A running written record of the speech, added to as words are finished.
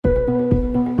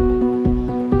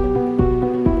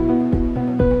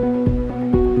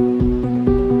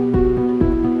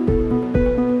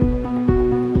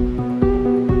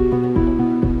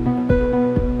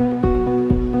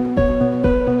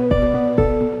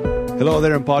Hello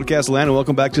there in podcast land, and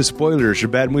welcome back to Spoilers, your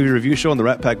bad movie review show on the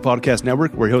Rat Pack Podcast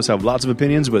Network, where hosts have lots of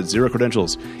opinions but zero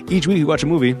credentials. Each week we watch a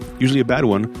movie, usually a bad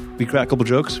one, we crack a couple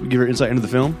jokes, we give our insight into the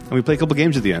film, and we play a couple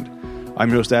games at the end. I'm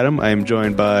your host Adam. I am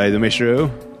joined by the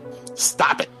Maestro.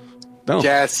 Stop it. No.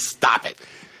 Just stop it.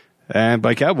 And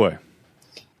by Cowboy.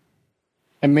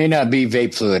 It may not be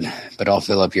vape fluid, but I'll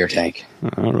fill up your tank.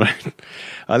 All right.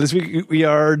 This week we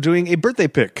are doing a birthday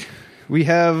pick. We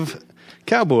have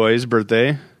Cowboy's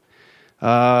birthday. We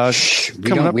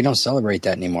don't celebrate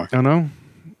that anymore. Oh, no?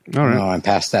 All right. No, I'm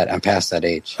past that. I'm past that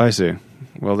age. I see.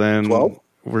 Well, then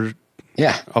 12?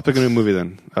 Yeah. I'll pick a new movie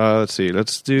then. Let's see.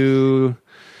 Let's do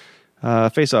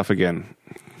Face Off again.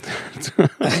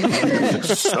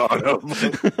 Son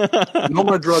of no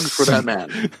more drugs for that man.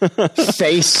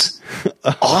 Face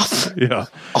Off? Yeah.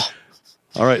 Oh.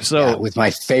 All right. So Yeah, with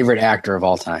my favorite actor of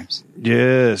all times.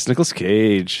 yes, Nicolas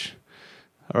Cage.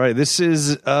 All right. This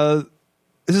is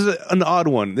an odd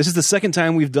one. This is the second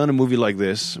time we've done a movie like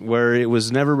this where it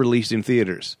was never released in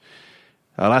theaters.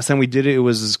 Last time we did it, it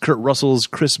was Kurt Russell's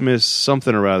Christmas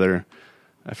something or other.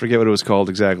 I forget what it was called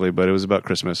exactly, but it was about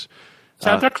Christmas.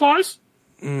 Santa Claus?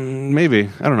 Maybe.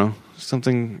 I don't know.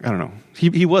 Something, I don't know.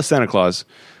 He was Santa Claus,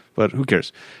 but who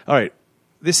cares? All right.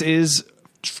 This is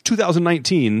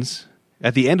 2019's,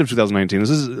 at the end of 2019. This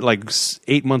is like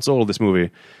 8 months old, this movie.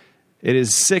 It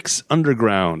is Six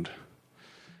Underground.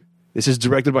 This is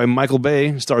directed by Michael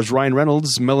Bay, stars Ryan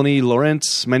Reynolds, Melanie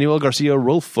Lawrence, Manuel Garcia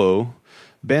Rolfo,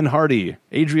 Ben Hardy,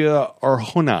 Adria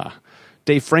Arjona,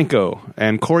 Dave Franco,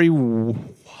 and Corey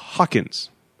Hawkins.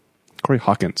 Corey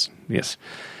Hawkins, yes.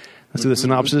 Let's do the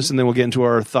synopsis, and then we'll get into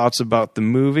our thoughts about the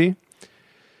movie.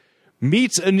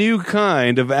 Meets a new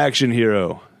kind of action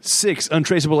hero. 6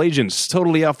 untraceable agents,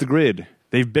 totally off the grid.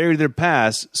 They've buried their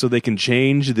past so they can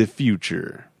change the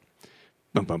future.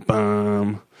 Bum, bum,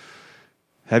 bum.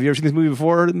 Have you ever seen this movie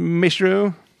before,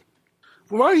 Maestro?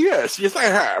 Well, yes, I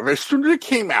have. As soon as it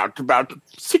came out, about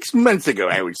 6 months ago,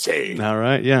 I would say. All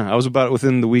right, yeah. I was about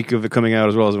within the week of it coming out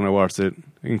as well as when I watched it.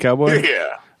 In Cowboy?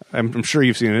 Yeah. I'm sure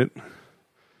you've seen it.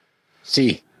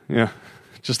 See. Yeah.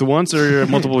 Just the once or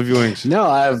multiple viewings? No,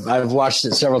 I've watched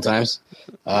it several times.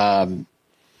 I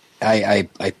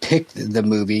picked the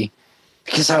movie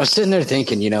because I was sitting there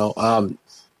thinking,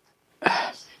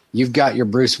 you've got your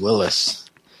Bruce Willis,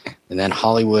 and then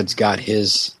Hollywood's got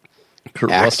his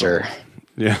Kurt actor. Russell.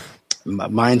 Yeah.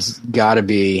 Mine's got to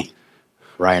be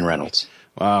Ryan Reynolds.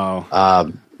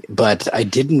 Wow. But I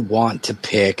didn't want to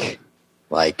pick,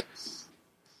 I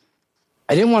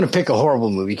didn't want to pick a horrible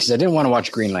movie because I didn't want to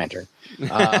watch Green Lantern.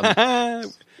 I'm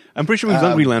pretty sure we've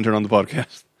done Green Lantern on the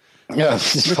podcast. Yeah,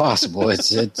 it's possible.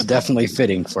 It's definitely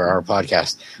fitting for our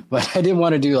podcast. But I didn't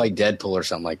want to do like Deadpool or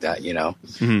something like that,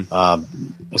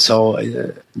 Mm-hmm. So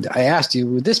I asked you,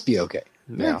 would this be okay?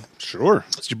 Yeah, sure.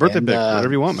 It's your birthday pick.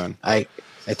 Whatever you want, man. I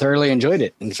thoroughly enjoyed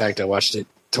it. In fact, I watched it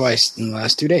twice in the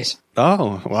last 2 days.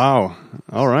 Oh, wow.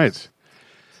 All right.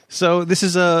 So this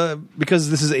is because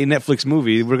this is a Netflix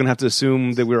movie, we're going to have to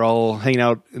assume that we're all hanging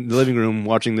out in the living room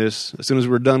watching this as soon as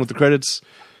we're done with the credits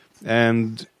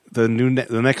and the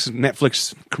next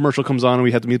Netflix commercial comes on and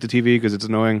we have to mute the TV because it's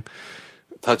annoying.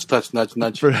 Touch, nudge,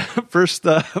 nudge. First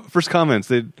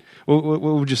comments. What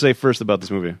would you say first about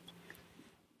this movie?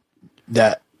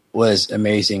 That was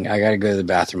amazing. I got to go to the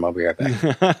bathroom. I'll be right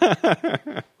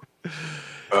back.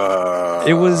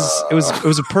 It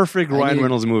was a perfect Ryan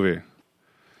Reynolds movie.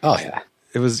 Oh yeah,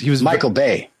 he was Michael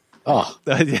Bay. Oh,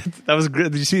 that was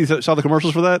great. Did you saw the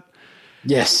commercials for that?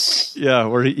 Yes. Yeah,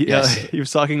 where he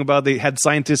was talking about they had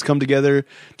scientists come together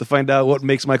to find out what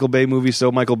makes Michael Bay movies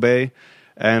so Michael Bay,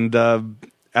 and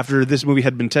after this movie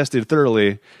had been tested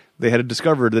thoroughly, they had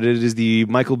discovered that it is the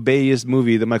Michael Bay-est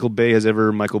movie that Michael Bay has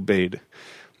ever Michael Bayed.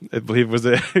 I believe was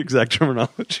the exact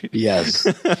terminology. Yes.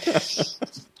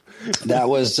 That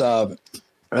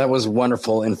was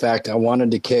wonderful. In fact, I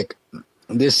wanted to kick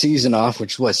this season off,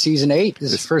 which was season 8.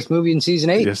 This is the first movie in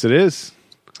season 8. Yes, it is.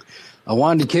 I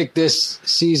wanted to kick this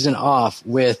season off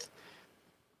with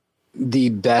the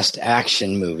best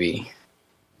action movie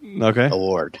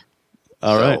award.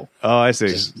 All right. Oh, I see.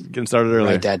 Getting started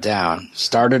early. Write that down.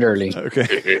 Started early.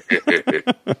 Okay.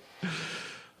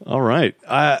 All right.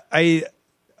 I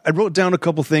wrote down a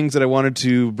couple things that I wanted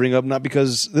to bring up, not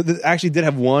because I actually did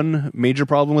have one major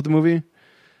problem with the movie,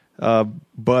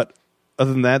 but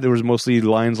other than that, there was mostly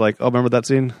lines like, "Oh, remember that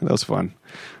scene? That was fun."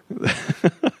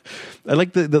 I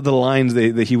like the lines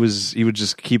that he would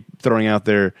just keep throwing out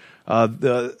there.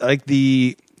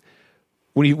 When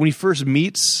he first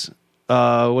meets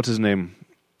what's his name,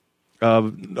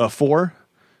 4,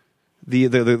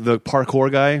 the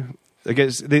parkour guy. I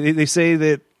guess they say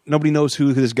that nobody knows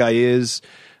who this guy is.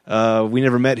 We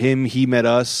never met him. He met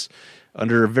us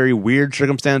under very weird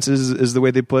circumstances, is the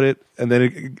way they put it. And then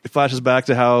it flashes back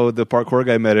to how the parkour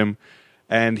guy met him,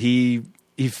 and he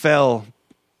fell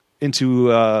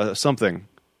into something,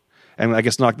 and I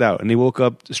guess knocked out. And he woke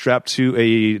up strapped to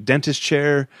a dentist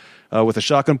chair with a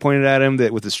shotgun pointed at him,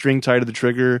 with a string tied to the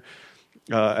trigger.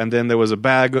 And then there was a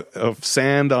bag of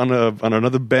sand on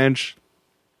another bench.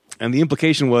 And the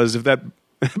implication was, if that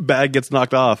bag gets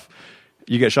knocked off,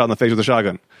 you get shot in the face with a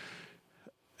shotgun.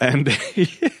 And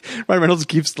Ryan Reynolds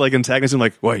keeps like antagonizing him,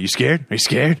 like, "What? Are you scared? Are you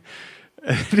scared?"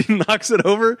 And he knocks it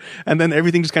over, and then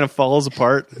everything just kind of falls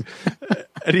apart.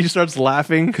 And he starts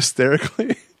laughing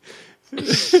hysterically.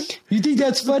 You think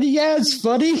that's funny? Yeah, it's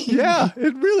funny. Yeah,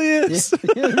 it really is.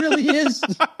 It really is.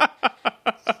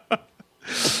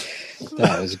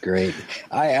 That was great.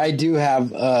 I do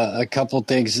have a couple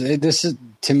things.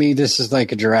 To me, this is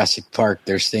like a Jurassic Park.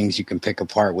 There's things you can pick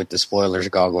apart with the spoilers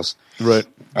goggles. Right.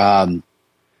 One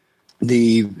of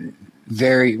the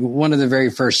very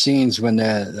first scenes when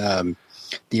the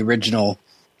original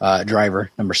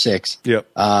driver, number 6, yep.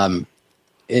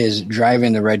 Is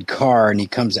driving the red car, and he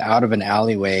comes out of an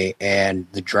alleyway, and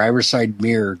the driver's side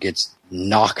mirror gets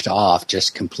knocked off,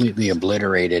 just completely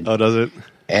obliterated. Oh, does it?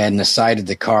 And the side of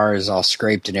the car is all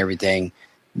scraped and everything.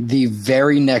 The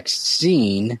very next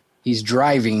scene, he's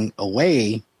driving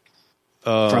away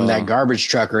from that garbage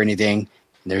truck or anything.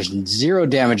 There's zero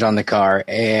damage on the car,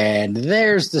 and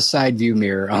there's the side view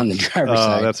mirror on the driver's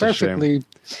side. That's perfectly. A shame.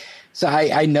 So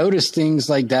I noticed things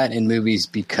like that in movies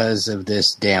because of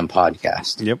this damn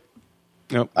podcast. Yep.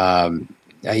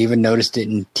 I even noticed it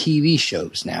in TV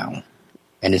shows now,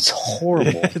 and it's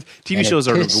horrible. TV shows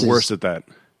are the worst at that.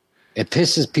 It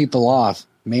pisses people off,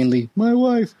 mainly my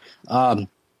wife.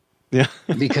 Yeah.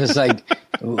 Because like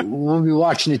we'll be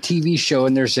watching a TV show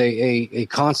and there's a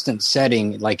constant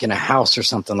setting, like in a house or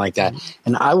something like that.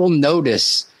 And I will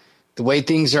notice the way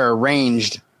things are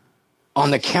arranged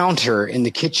on the counter in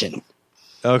the kitchen.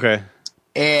 Okay.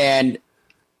 And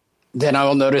then I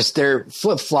will notice their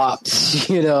flip-flops,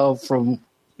 from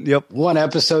one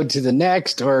episode to the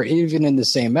next, or even in the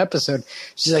same episode.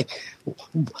 She's like,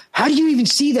 how do you even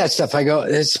see that stuff? I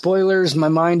go, spoilers. My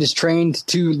mind is trained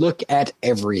to look at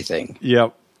everything.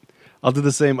 Yep. I'll do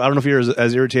the same. I don't know if you're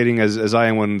as irritating as I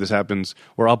am when this happens,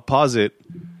 where I'll pause it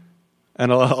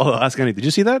and I'll ask Annie, did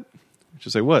you see that?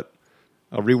 She'll say, what?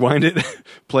 I'll rewind it,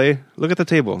 play, look at the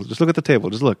table. Just look at the table.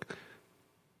 Just look.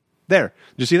 There.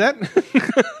 Did you see that?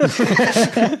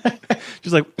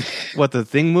 She's like, what, the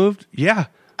thing moved? Yeah.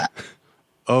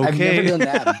 Okay.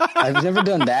 I've never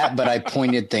done that, but I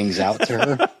pointed things out to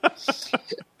her.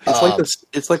 It's like this.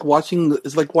 It's like watching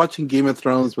Game of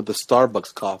Thrones with the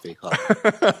Starbucks coffee.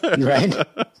 Right?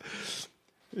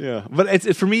 Yeah,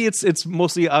 but for me, it's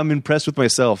mostly I'm impressed with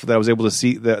myself that I was able to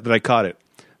see that I caught it.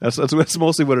 That's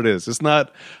mostly what it is. It's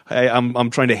not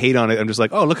I'm trying to hate on it. I'm just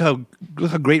like, oh, look how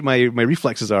great my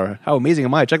reflexes are. How amazing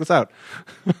am I? Check this out.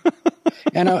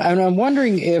 And I'm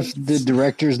wondering if the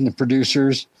directors and the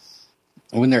producers,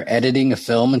 when they're editing a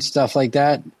film and stuff like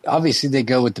that, obviously they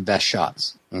go with the best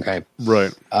shots. Okay,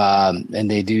 right.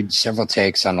 And they do several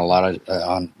takes on a lot of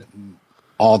on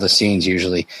all the scenes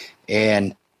usually,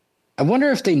 and I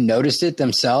wonder if they noticed it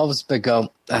themselves, but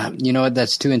go, you know what,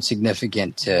 that's too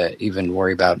insignificant to even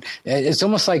worry about. It's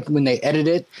almost like when they edit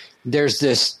it, there's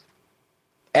this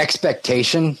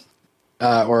expectation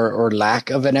or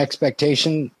lack of an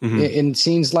expectation in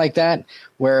scenes like that,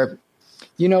 where,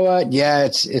 you know what, yeah,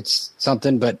 it's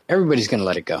something, but everybody's going to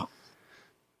let it go.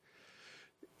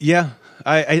 Yeah,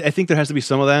 I think there has to be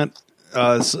some of that.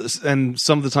 And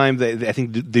some of the time, I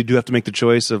think they do have to make the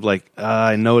choice of like,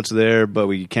 I know it's there, but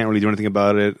we can't really do anything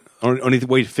about it. Only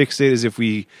way to fix it is if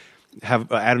we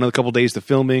have add another couple days to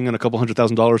filming and a couple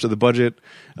 $100,000 to the budget,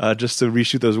 just to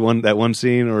reshoot that one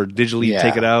scene, or digitally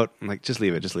take it out. I'm like, just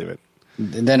leave it.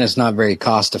 Then it's not very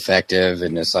cost effective,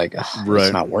 and it's like,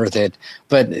 it's not worth it.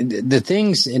 But the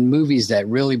things in movies that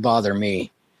really bother me,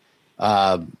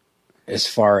 as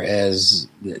far as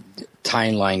the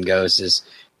timeline goes, is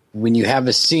when you have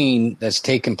a scene that's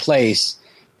taken place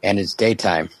and it's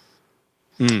daytime,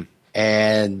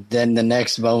 and then the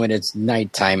next moment it's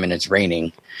nighttime and it's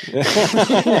raining,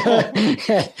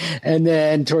 and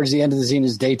then towards the end of the scene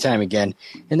it's daytime again,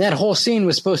 and that whole scene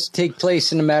was supposed to take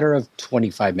place in a matter of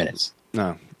 25 minutes.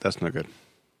 No, that's not good.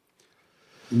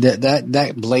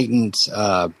 That blatant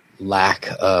lack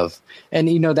of, and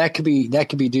that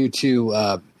could be due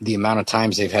to the amount of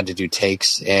times they've had to do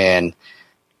takes. And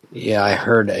yeah, I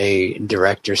heard a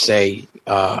director say,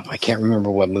 I can't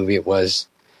remember what movie it was.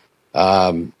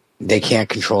 They can't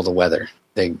control the weather.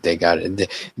 They got it.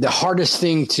 The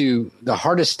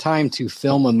hardest time to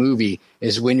film a movie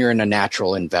is when you're in a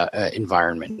natural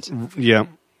environment. Yeah.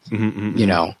 You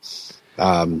know,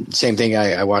 same thing.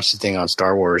 I watched the thing on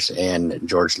Star Wars, and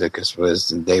George Lucas I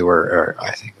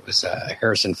think it was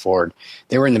Harrison Ford.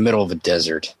 They were in the middle of a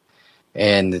desert,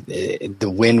 and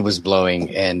the wind was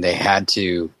blowing, and they had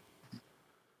to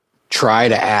try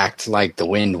to act like the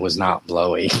wind was not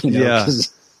blowing. You know? Yeah.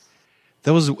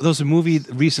 There was a movie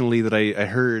recently that I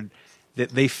heard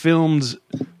that they filmed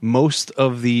most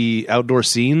of the outdoor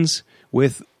scenes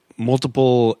with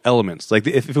multiple elements. Like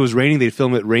if it was raining, they'd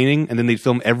film it raining, and then they'd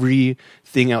film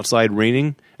everything outside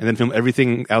raining, and then film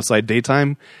everything outside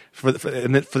daytime, so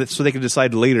they could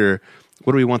decide later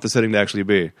what do we want the setting to actually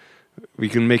be. We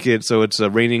can make it so it's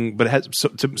raining, but it has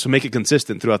to make it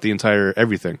consistent throughout the entire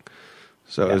everything.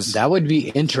 So that would be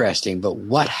interesting. But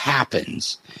what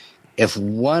happens if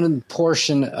one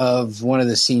portion of one of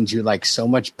the scenes you like so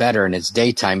much better and it's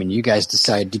daytime, and you guys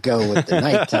decide to go with the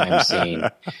nighttime scene?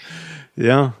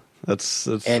 Yeah, that's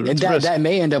that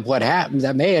may end up what happens.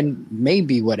 That may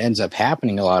be what ends up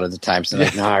happening a lot of the times. So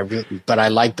but I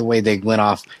like the way they went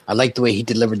off. I like the way he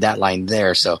delivered that line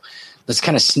there. So let's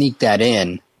kind of sneak that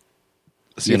in.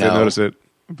 See if they notice it.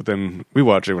 But then we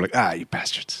watch it. We're like, you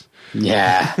bastards.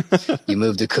 Yeah, you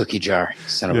moved the cookie jar,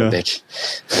 son of a bitch.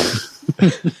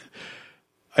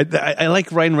 I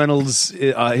like Ryan Reynolds.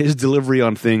 His delivery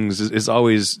on things is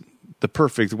always the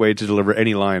perfect way to deliver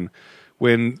any line.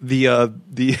 When the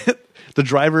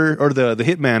driver or the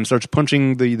hitman starts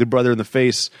punching the brother in the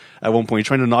face at one point, he's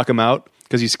trying to knock him out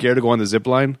because he's scared to go on the zip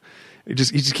line. He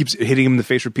just keeps hitting him in the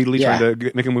face repeatedly, trying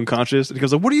to make him unconscious. And he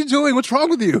goes like, "What are you doing? What's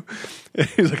wrong with you?" And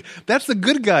he's like, "That's the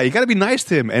good guy. You got to be nice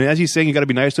to him." And as he's saying you got to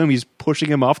be nice to him, he's pushing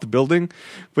him off the building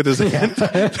with his hand,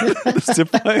 the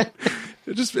zip line.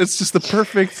 It's just the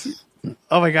perfect.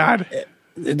 Oh my god!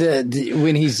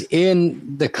 When he's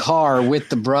in the car with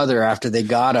the brother after they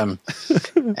got him,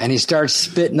 and he starts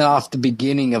spitting off the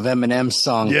beginning of Eminem's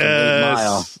song from 8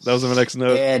 Mile. That was my next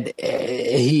note. And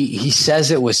he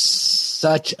says it with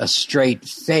such a straight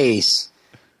face.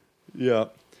 Yeah.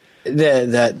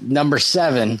 The number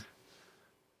 7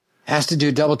 has to do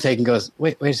a double take and goes,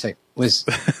 wait a sec. Were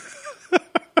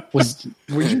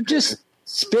you just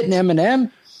spitting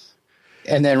Eminem?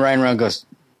 And then Ryan Reynolds goes,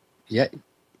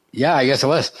 yeah, I guess it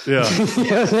was. Yeah.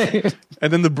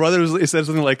 And then the brother said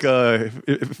something like, you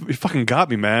fucking got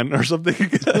me, man, or something.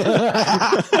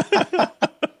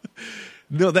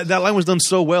 No, that line was done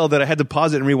so well that I had to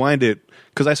pause it and rewind it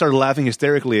because I started laughing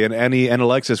hysterically, and Annie and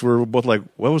Alexis were both like,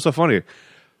 what was so funny?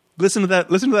 Listen to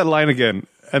that line again.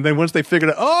 And then once they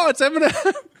figured out, oh, it's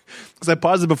Eminem. Because I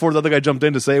paused it before the other guy jumped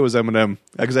in to say it was Eminem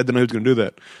because I didn't know he was going to do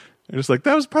that. And it's like,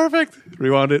 that was perfect.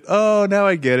 Rewound it. Oh, now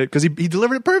I get it. Because he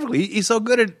delivered it perfectly. He's so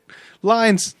good at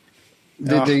lines.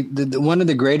 The one of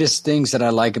the greatest things that I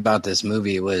like about this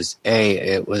movie was,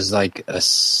 it was like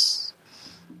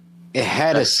it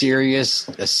had a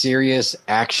serious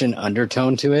action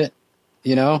undertone to it,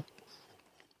 you know?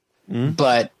 Mm-hmm.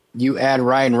 But you add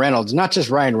Ryan Reynolds, not just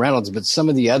Ryan Reynolds, but some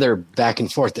of the other back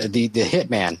and forth, the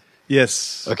hitman.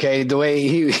 Yes. Okay, the way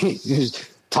he was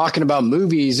talking about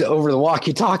movies over the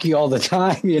walkie-talkie all the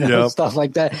time, you know, stuff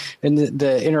like that. And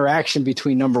the interaction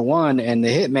between number 1 and the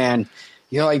hitman,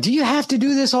 you're like, do you have to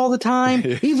do this all the time?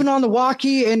 Even on the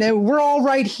walkie? And we're all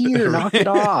right here. Knock it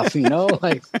off, you know?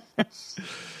 Like,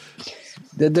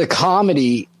 the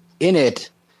comedy in it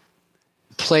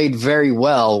played very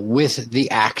well with the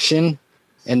action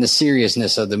and the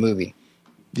seriousness of the movie.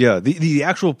 Yeah, the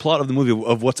actual plot of the movie,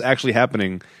 of what's actually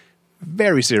happening,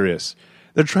 very serious.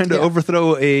 They're trying to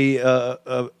overthrow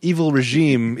a evil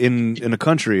regime in a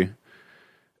country,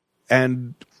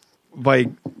 and by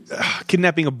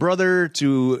kidnapping a brother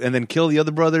and then kill the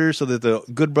other brother so that the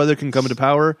good brother can come into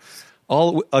power,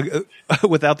 all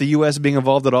without the U.S. being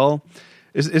involved at all.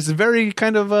 It's very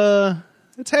kind of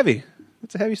it's heavy.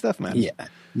 It's heavy stuff, man. Yeah,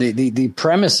 the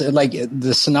premise, like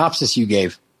the synopsis you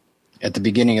gave at the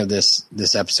beginning of this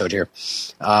episode here.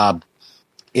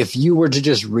 If you were to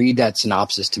just read that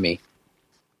synopsis to me,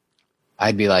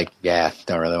 I'd be like, yeah,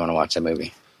 don't really want to watch that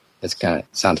movie. It's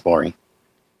sounds boring.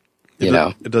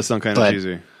 It does sound kind of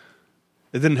cheesy.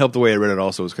 It didn't help the way I read it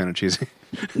also. It was kind of cheesy.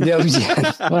 Yeah,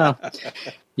 well,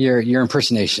 your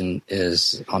impersonation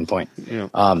is on point. Yeah.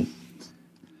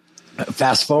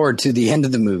 Fast forward to the end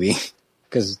of the movie,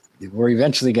 because we're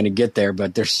eventually going to get there,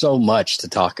 but there's so much to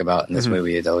talk about in this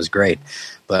movie that was great.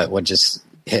 But what just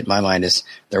hit my mind is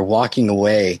they're walking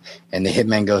away, and the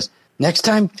hitman goes, next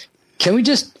time, can we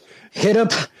just hit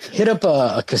up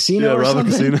a casino or rob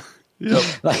something? A casino. Yep.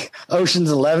 Like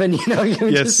Ocean's 11, you know?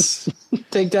 Yes.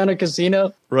 take down a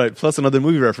casino. Right. Plus another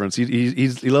movie reference. He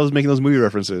loves making those movie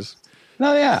references.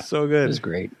 Oh yeah, So good. It was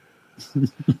great.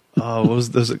 Oh, what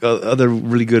was those other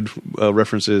really good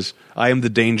references? I am the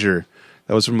danger.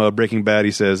 That was from Breaking Bad.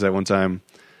 He says at one time,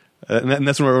 and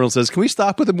that's when Arnold says, "Can we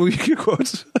stop with the movie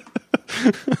quotes?"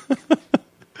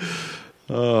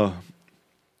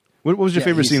 What was your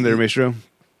favorite scene there, Maestro?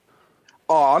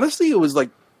 Honestly, it was like,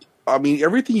 I mean,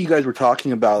 everything you guys were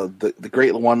talking about, the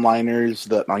great one-liners,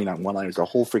 not one-liners, the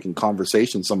whole freaking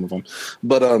conversation, some of them.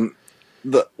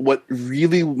 But what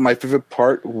really my favorite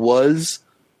part was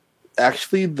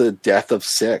actually the death of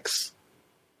Six.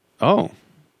 Oh,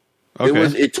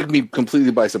 okay. It took me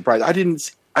completely by surprise. I didn't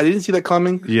see that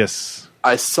coming. Yes.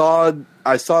 I saw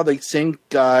the same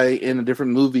guy in a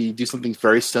different movie do something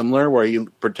very similar where he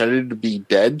pretended to be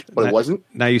dead, but it wasn't.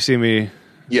 Now you see me.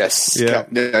 Yes. Yeah.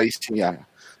 Yeah.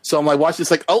 So I'm like watching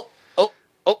this, like, oh,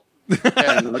 and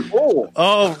I'm like, oh,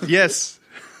 Oh, yes.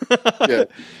 yeah,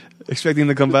 Expecting him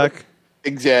to come back.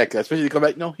 exactly. Especially to come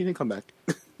back. No, he didn't come back.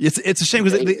 It's a shame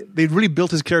because they really built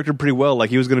his character pretty well.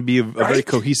 Like he was going to be a very Right?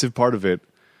 cohesive part of it.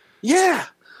 Yeah,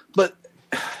 but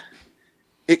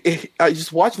I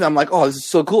just watching that, I'm like, oh, this is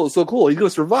so cool. It's so cool. He's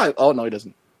gonna survive. Oh no, he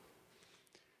doesn't.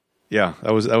 Yeah,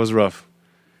 that was rough.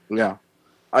 Yeah,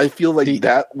 I feel like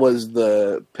that was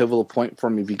the pivotal point for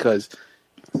me because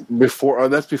before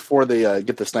they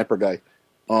get the sniper guy.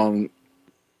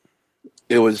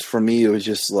 It was for me. It was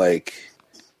just like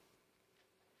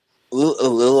a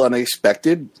little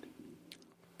unexpected,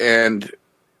 and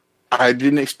I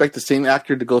didn't expect the same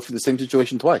actor to go through the same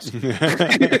situation twice.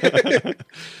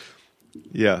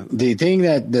 Yeah. The thing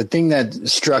that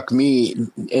struck me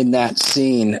in that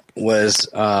scene was,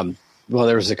 well,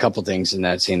 there was a couple things in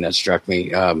that scene that struck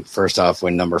me. First off,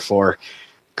 when number 4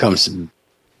 comes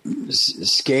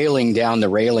scaling down the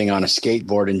railing on a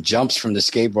skateboard and jumps from the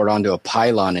skateboard onto a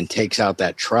pylon and takes out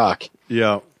that truck.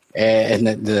 Yeah. And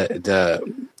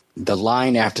the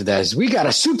line after that is, "We got a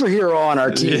superhero on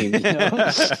our team." You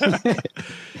know?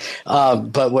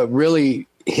 But what really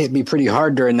hit me pretty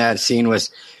hard during that scene was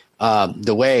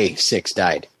the way Six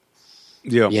died.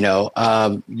 Yeah. You know,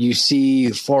 you see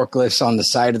forklifts on the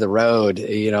side of the road.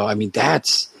 You know, I mean,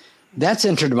 that's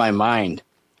entered my mind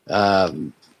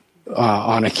on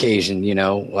occasion. You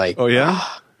know, like, Oh yeah.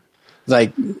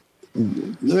 like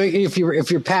if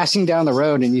you're passing down the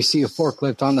road and you see a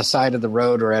forklift on the side of the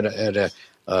road or at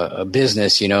a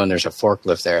business, you know, and there's a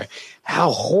forklift there,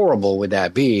 how horrible would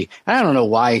that be? I don't know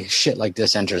why shit like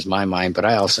this enters my mind, but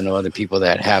I also know other people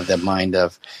that have that mind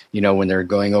of, you know, when they're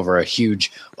going over a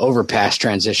huge overpass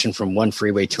transition from one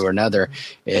freeway to another,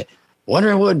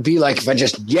 wondering what it would be like if I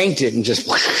just yanked it and just,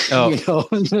 you know.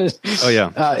 Oh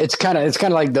yeah. It's kind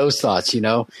of like those thoughts, you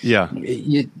know. Yeah.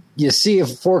 You see a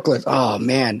forklift. Oh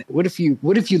man, what if you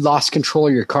lost control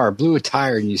of your car, blew a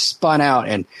tire, and you spun out,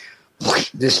 and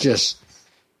this just,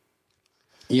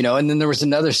 you know. And then there was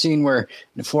another scene where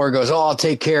Ford goes, "Oh, I'll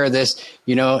take care of this,"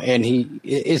 you know, and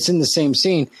it's in the same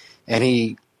scene, and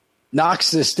he knocks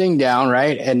this thing down,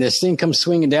 right, and this thing comes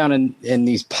swinging down, and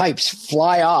these pipes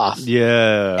fly off,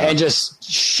 Yeah. and just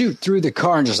shoot through the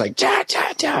car, and just like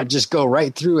just go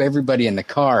right through everybody in the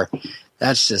car.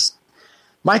 That's just.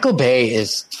 Michael Bay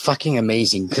is fucking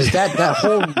amazing because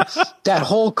that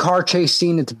whole car chase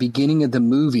scene at the beginning of the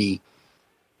movie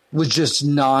was just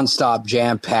nonstop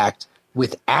jam packed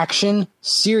with action,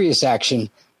 serious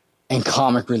action, and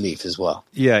comic relief as well.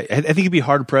 Yeah, I think you'd be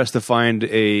hard pressed to find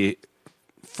a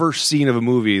first scene of a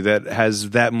movie that has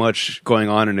that much going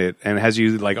on in it and has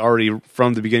you like already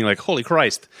from the beginning like, holy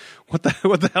Christ, what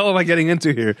the hell am I getting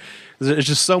into here? There's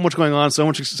just so much going on, so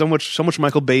much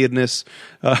Michael Bay-edness,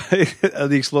 the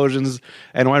explosions,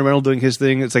 and Ryan Reynolds doing his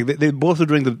thing. It's like they both are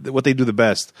doing what they do the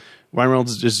best. Ryan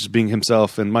Reynolds is just being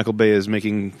himself, and Michael Bay is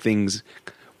making things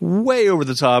way over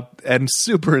the top and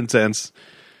super intense.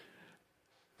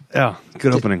 Yeah,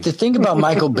 good opening. The thing about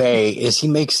Michael Bay is he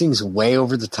makes things way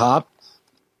over the top,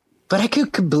 but I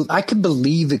could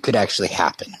believe it could actually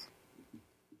happen.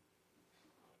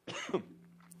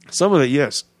 Some of it,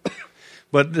 yes.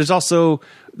 But there's also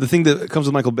the thing that comes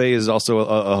with Michael Bay is also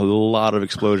a lot of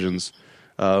explosions,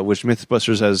 which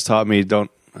Mythbusters has taught me don't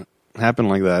happen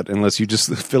like that unless you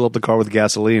just fill up the car with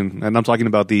gasoline. And I'm talking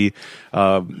about the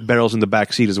barrels in the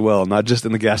back seat as well, not just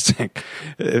in the gas tank.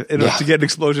 To get an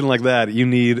explosion like that, you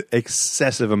need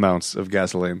excessive amounts of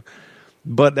gasoline.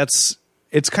 But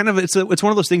it's one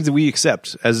of those things that we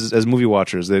accept as movie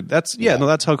watchers. That's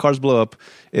how cars blow up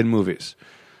in movies.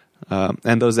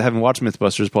 And those that haven't watched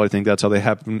Mythbusters probably think that's how they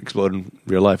explode in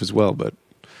real life as well. But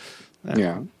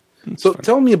yeah. So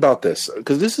tell me about this,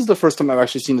 because this is the first time I've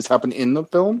actually seen this happen in the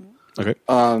film. Okay.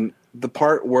 The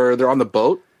part where they're on the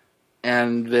boat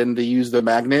and then they use the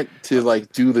magnet to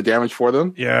like do the damage for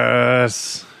them.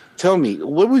 Yes. Tell me,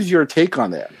 what was your take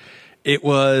on that? It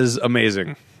was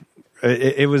amazing.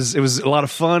 It was a lot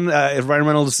of fun. Ryan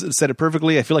Reynolds said it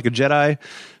perfectly. I feel like a Jedi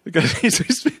because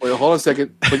Wait, hold on a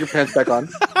second. Put your pants back on.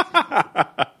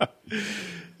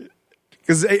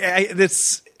 Because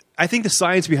I think the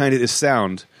science behind it is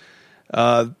sound.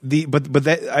 But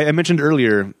that I mentioned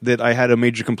earlier that I had a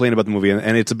major complaint about the movie,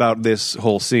 and it's about this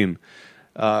whole scene.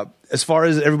 As far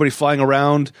as everybody flying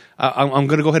around, I'm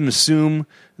going to go ahead and assume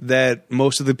that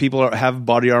most of the people have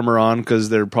body armor on because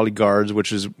they're probably guards,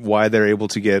 which is why they're able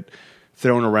to get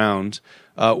thrown around.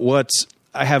 What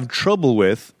I have trouble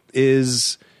with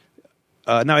is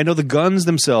now I know the guns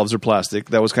themselves are plastic.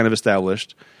 That was kind of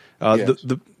established. Yes.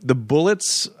 The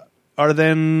bullets are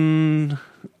then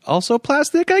also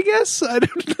plastic, I guess. I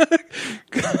don't know.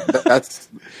 That's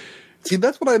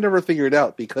what I never figured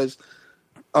out because,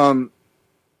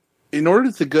 in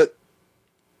order to get,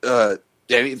 I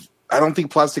don't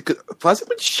think plastic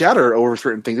would shatter over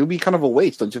certain things. It would be kind of a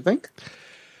waste, don't you think?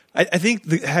 I think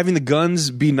having the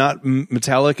guns be not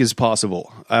metallic is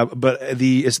possible, but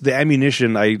the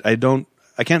ammunition. I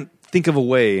can't think of a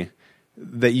way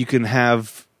that you can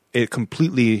have it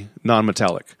completely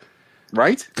non-metallic.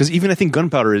 Right? Because even I think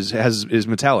gunpowder is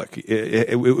metallic.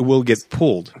 It will get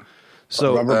pulled.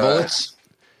 So rubber bullets.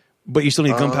 But you still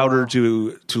need gunpowder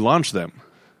to launch them.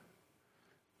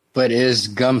 But is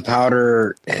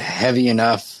gunpowder heavy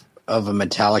enough of a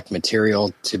metallic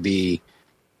material to be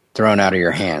thrown out of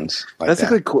your hands? That's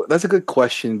a good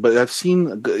question. But I've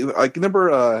seen like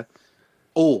remember.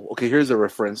 Here's a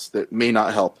reference that may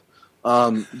not help.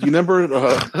 You remember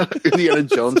Indiana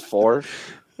Jones 4?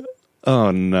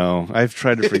 Oh no, I've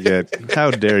tried to forget.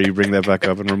 How dare you bring that back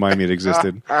up and remind me it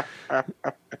existed?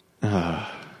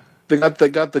 They got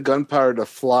the gunpowder to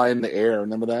fly in the air.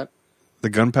 Remember that? The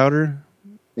gunpowder?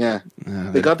 Yeah,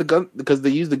 they got the gun because they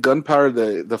used the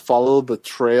gunpowder to follow the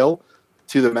trail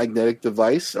to the magnetic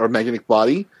device or magnetic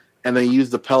body, and they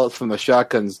used the pellets from the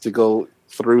shotguns to go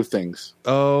through things.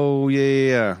 Oh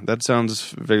yeah. That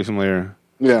sounds very familiar.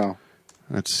 Yeah.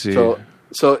 Let's see.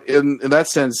 So in that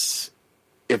sense,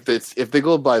 if they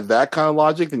go by that kind of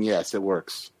logic, then yes, it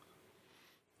works.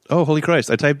 Oh, holy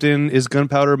Christ. I typed in, is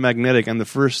gunpowder magnetic? And the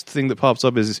first thing that pops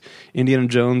up is Indiana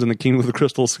Jones and the King of the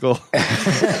Crystal Skull.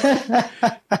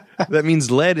 That means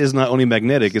lead is not only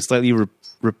magnetic, it's slightly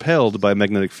repelled by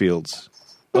magnetic fields.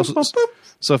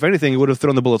 So if anything, it would have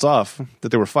thrown the bullets off that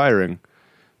they were firing.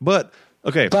 But,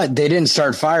 okay. But they didn't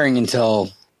start firing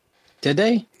until, did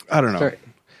they? I don't know. Sorry.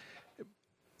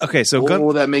 Okay, so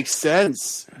that makes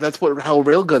sense. That's how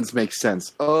railguns make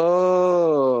sense.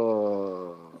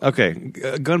 Oh. Okay,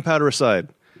 gunpowder aside,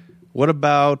 what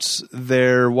about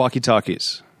their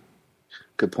walkie-talkies?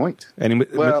 Good point. Any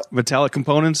metallic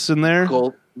components in there?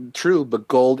 Gold, true, but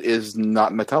gold is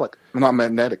not metallic, not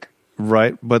magnetic.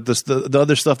 Right, but the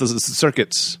other stuff, the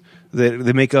circuits,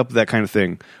 they make up that kind of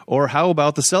thing. Or how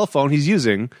about the cell phone he's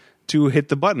using to hit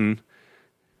the button?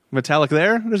 Metallic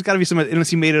there? There's got to be some,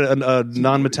 unless he made a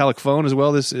non-metallic phone as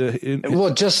well.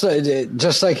 Well, just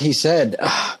like he said,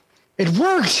 it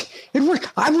worked. It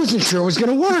worked. I wasn't sure it was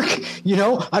going to work.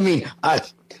 I mean,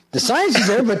 the science is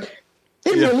there, but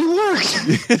it really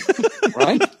worked.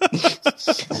 Right?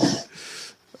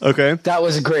 Okay. That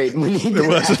was great. When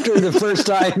after the first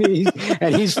time,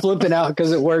 he's flipping out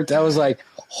because it worked. I was like,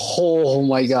 oh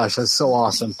my gosh, that's so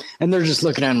awesome. And they're just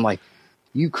looking at him like,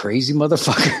 you crazy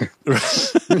motherfucker.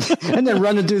 And then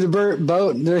running through the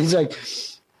boat. And he's like,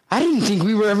 I didn't think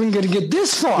we were ever going to get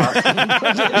this far.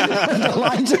 The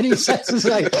lines that he says is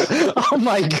like, oh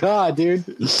my God, dude.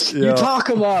 Yeah. You talk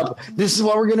him up. This is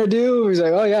what we're going to do. He's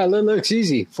like, oh yeah, it looks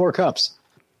easy. 4 cups.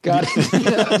 Got it.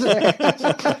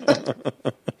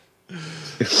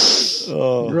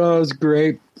 Oh, it was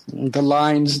great. The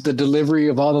lines, the delivery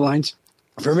of all the lines.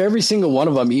 From every single one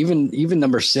of them, even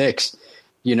number 6.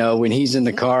 When he's in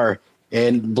the car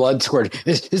and blood squirt.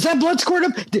 Is that blood squirt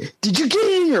up? Did you get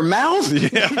it in your mouth?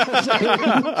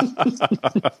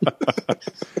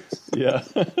 Yeah.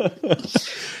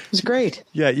 It's great.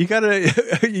 Yeah, you gotta.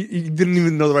 You didn't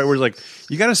even know the right words. Like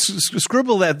you gotta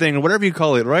scribble that thing or whatever you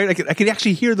call it, right? I could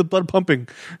actually hear the blood pumping.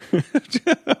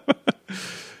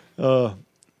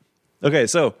 Okay,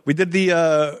 so we did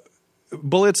the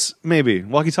bullets, maybe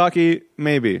walkie-talkie,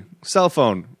 maybe cell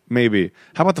phone, maybe.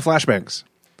 How about the flashbangs?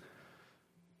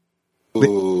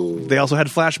 They also had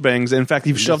flashbangs. In fact,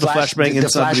 he shoved the flashbang in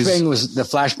somebody's... The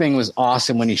flashbang was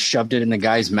awesome when he shoved it in the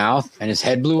guy's mouth and his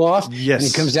head blew off. Yes. And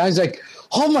he comes down, he's like,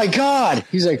 oh my God.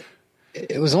 He's like,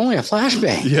 It was only a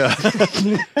flashbang. Yeah.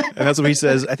 And that's what he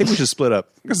says. I think we should split up.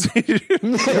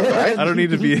 I don't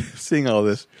need to be seeing all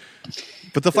this.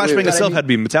 But the flashbang itself had to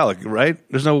be metallic, right?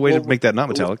 There's no way to make that not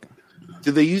metallic.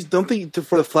 Do they use? Don't they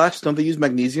for the flash? Don't they use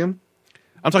magnesium?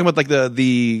 I'm talking about like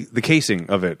the casing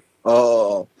of it.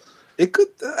 Oh, it could.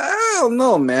 I don't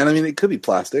know, man. I mean, it could be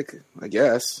plastic. I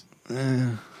guess.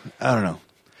 I don't know.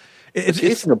 It's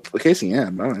casing, yeah.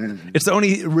 It's the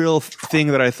only real thing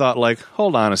that I thought, like,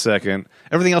 hold on a second.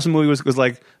 Everything else in the movie was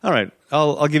like, all right,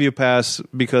 I'll give you a pass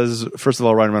because, first of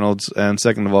all, Ryan Reynolds, and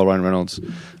second of all, Ryan Reynolds.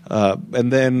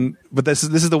 And then, but this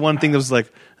is the one thing that was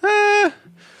like,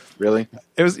 Really?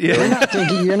 It was, yeah.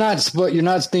 You're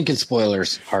not thinking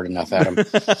spoilers hard enough, Adam.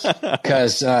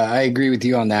 Because I agree with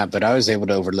you on that, but I was able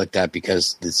to overlook that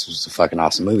because this was a fucking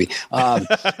awesome movie.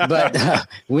 But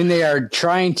when they are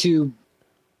trying to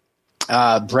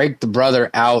break the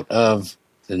brother out of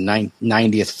the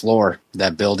 90th floor,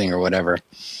 that building or whatever,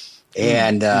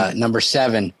 and number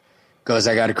 7 goes,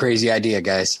 I got a crazy idea,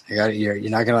 guys. You're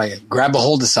not gonna grab a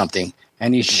hold of something,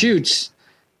 and he shoots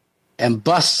and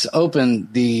busts open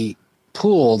the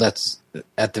pool that's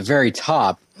at the very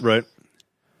top. Right.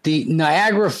 The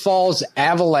Niagara Falls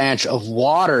avalanche of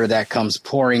water that comes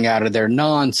pouring out of there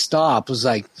nonstop was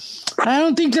like, I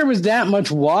don't think there was that much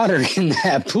water in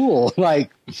that pool. The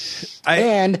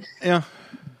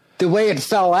way it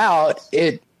fell out,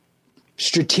 it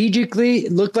strategically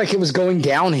looked like it was going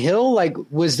downhill. Like,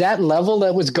 was that level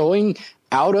that was going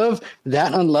out of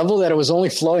that unlevel that it was only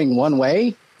flowing one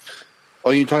way? Oh,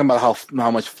 you're talking about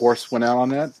how much force went out on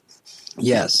that?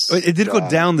 Yes. It did go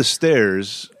down the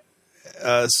stairs.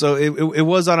 So it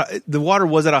was the water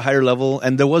was at a higher level,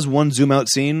 and there was one zoom out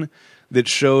scene that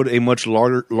showed a much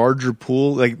larger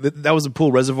pool. Like that was a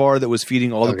pool reservoir that was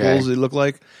feeding all the pools. It looked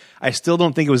like. I still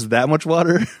don't think it was that much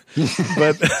water,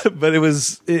 but it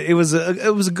was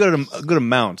a good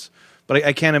amount. But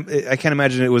I can't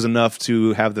imagine it was enough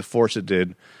to have the force it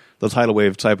did, the tidal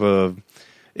wave type of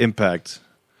impact.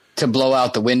 To blow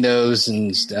out the windows,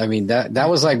 and I mean that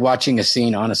was like watching a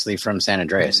scene, honestly, from San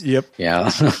Andreas. Yep.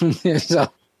 Yeah.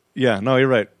 Yeah. No, you're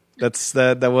right.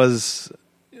 That was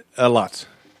a lot.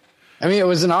 I mean, it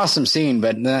was an awesome scene,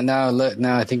 but now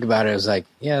I think about it, it was like,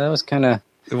 yeah, that was kind of.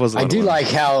 It was. I do like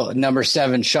how number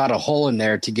 7 shot a hole in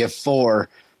there to give 4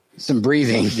 some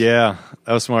breathing. Yeah,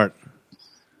 that was smart.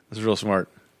 That was real smart.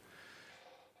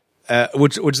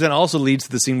 Which then also leads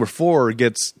to the scene where 4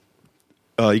 gets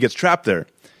trapped there.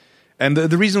 And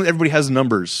the reason everybody has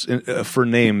numbers for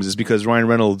names is because Ryan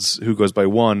Reynolds, who goes by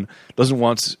 1, doesn't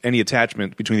want any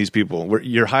attachment between these people.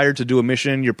 You're hired to do a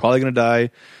mission. You're probably going to die.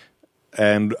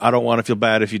 And I don't want to feel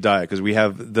bad if you die because we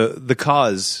have the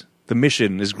cause, the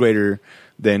mission is greater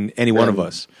than any one of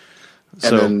us.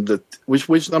 So, and then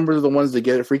which number are the ones that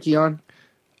get it freaky on?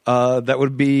 That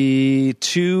would be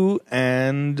 2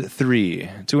 and 3.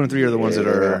 2 and 3 are the ones that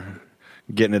are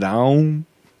getting it on.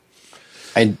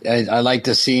 I like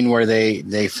the scene where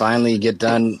they finally get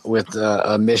done with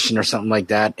a mission or something like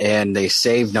that, and they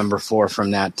save number 4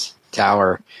 from that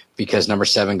tower because number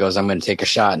 7 goes, I'm going to take a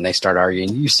shot, and they start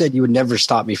arguing. You said you would never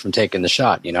stop me from taking the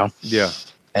shot, you know? Yeah.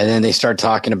 And then they start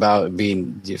talking about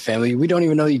being family. We don't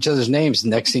even know each other's names.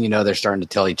 Next thing you know, they're starting to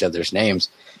tell each other's names.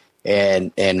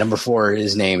 And number 4,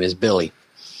 his name is Billy.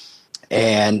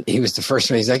 And he was the first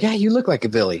one. He's like, yeah, you look like a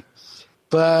Billy.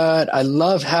 But I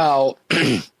love how...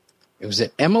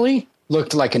 Emily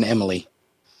looked like an Emily.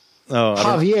 Oh,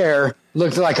 Javier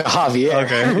looked like a Javier.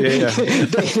 Okay,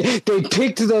 yeah. They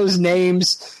picked those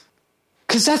names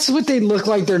because that's what they look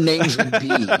like their names would be,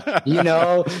 you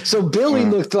know? So Billy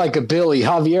looked like a Billy.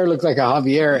 Javier looked like a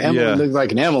Javier. Emily looked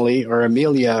like an Emily or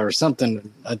Amelia or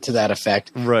something to that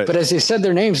effect. Right. But as they said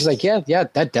their names, it's like, yeah,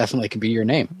 that definitely could be your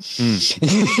name.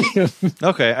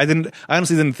 Okay. I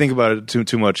honestly didn't think about it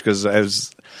too much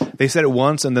because they said it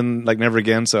once and then like never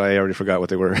again, so I already forgot what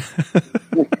they were.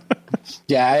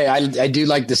 Yeah, I do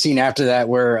like the scene after that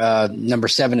where number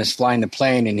 7 is flying the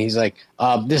plane and he's like,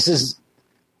 this is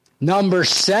number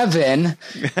 7.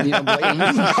 You know,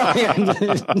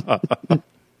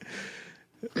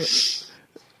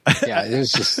 yeah, it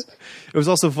was just. It was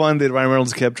also fun that Ryan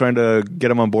Reynolds kept trying to get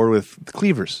him on board with the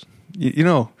Cleavers. You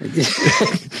know, you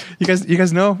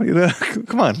guys know.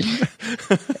 Come on.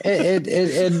 And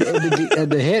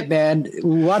the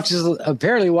hitman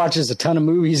apparently watches a ton of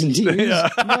movies and TVs. Yeah.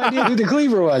 No idea who the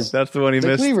Cleaver was. That's the one he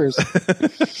missed.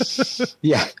 Cleavers.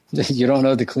 Yeah, you don't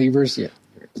know the Cleavers. Yeah.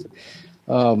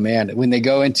 Oh man, when they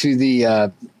go into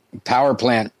the power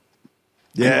plant,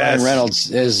 Ryan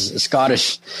Reynolds is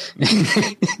Scottish.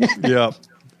 Yeah.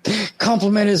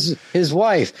 Compliment his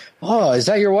wife. Oh, is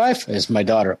that your wife? It's my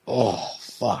daughter. Oh,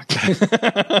 fuck.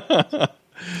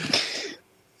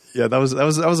 Yeah, that was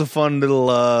a fun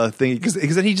little thing because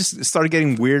then he just started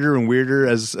getting weirder and weirder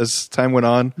as time went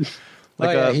on.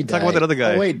 Like he talk died. about that other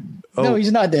guy. Oh, wait, no,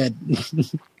 he's not dead.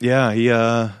 Yeah, he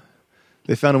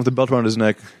they found him with a belt around his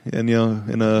neck and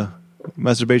in a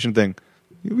masturbation thing.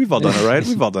 We've all done it, right?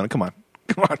 We've all done it. Come on.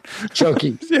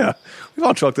 Choking. Yeah, we've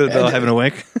all choked it while having a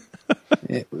wank.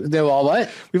 They all what?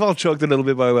 We've all choked a little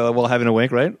bit while having a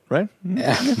wank, right? Right?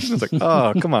 Yeah. It's like,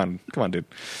 oh, come on, dude.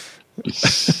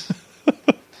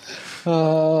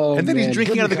 Oh, And then he's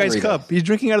drinking out of the guy's cup. He's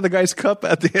drinking out of the guy's cup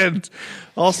at the end.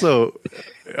 Also,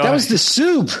 that was the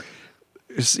soup.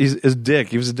 His dick.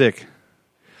 He was a dick.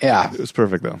 Yeah, It was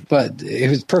perfect though. but it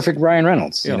was perfect Ryan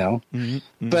Reynolds, Yeah. you know.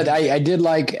 Mm-hmm. But I did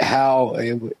like how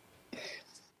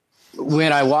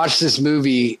when I watched this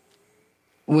movie,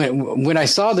 when I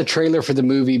saw the trailer for the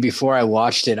movie before I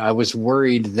watched it, I was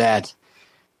worried that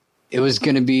it was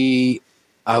going to be,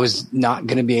 I was not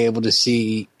going to be able to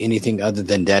see anything other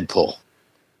than Deadpool.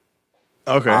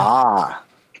 Okay.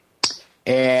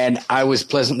 And I was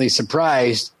pleasantly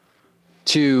surprised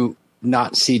to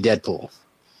not see Deadpool.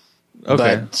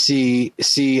 Okay. But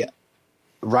see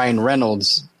Ryan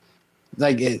Reynolds,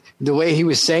 like the way he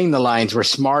was saying the lines were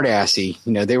smart assy.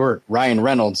 You know, they were Ryan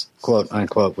Reynolds, quote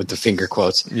unquote, with the finger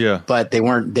quotes. Yeah. But they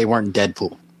weren't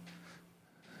Deadpool.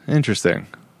 Interesting.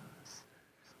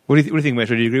 What do you think,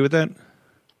 Metro? Do you agree with that?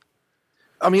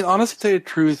 I mean, honestly, to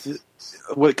tell you the truth,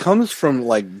 what comes from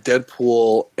like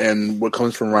Deadpool and what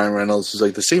comes from Ryan Reynolds is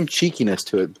like the same cheekiness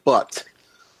to it, but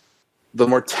the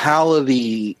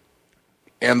mortality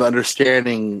and the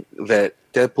understanding that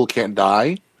Deadpool can't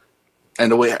die,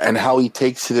 and the way and how he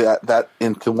takes that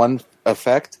into one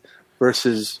effect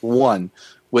versus one,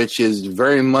 which is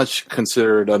very much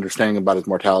considered understanding about his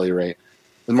mortality rate.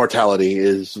 The mortality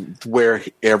is where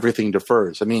everything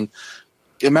differs. I mean,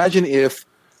 imagine if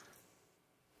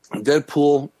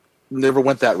Deadpool never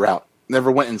went that route,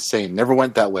 never went insane, never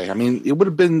went that way. I mean, it would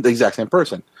have been the exact same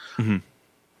person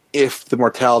if the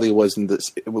mortality was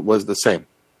the same.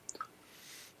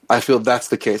 I feel that's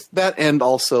the case. That, and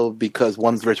also because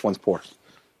one's rich, one's poor.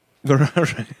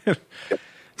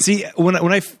 See, when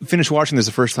I finished watching this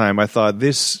the first time, I thought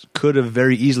this could have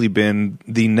very easily been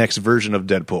the next version of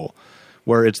Deadpool,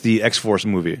 where it's the X-Force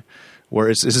movie, where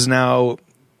this is now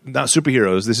not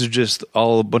superheroes. This is just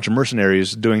all a bunch of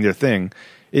mercenaries doing their thing.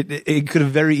 It could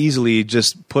have very easily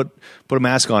just put a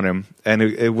mask on him, and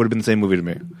it would have been the same movie to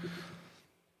me.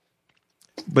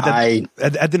 But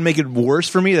that didn't make it worse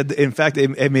for me. In fact, it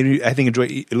made me, I think, enjoy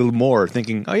it a little more,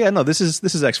 thinking, "Oh yeah, no, this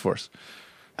is X-Force."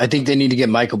 I think they need to get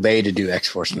Michael Bay to do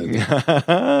X-Force movie.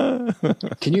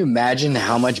 Can you imagine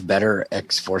how much better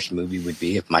X-Force movie would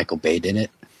be if Michael Bay did it?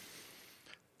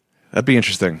 That'd be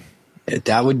interesting.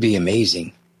 That would be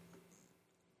amazing.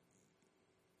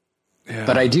 Yeah.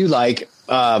 But I do like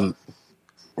Ryan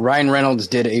Reynolds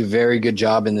did a very good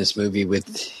job in this movie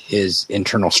with his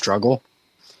internal struggle.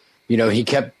 You know, he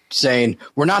kept saying,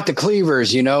 "We're not the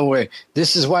Cleavers, you know,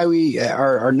 this is why we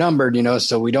are numbered, you know,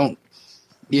 so we don't,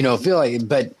 you know, feel like,"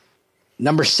 but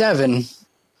number 7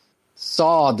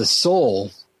 saw the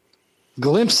soul,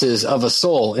 glimpses of a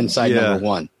soul inside number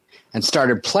 1, and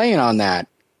started playing on that.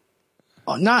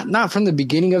 Not from the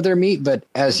beginning of their meet, but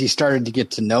as he started to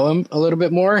get to know him a little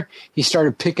bit more, he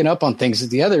started picking up on things that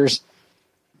the others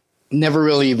never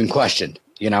really even questioned,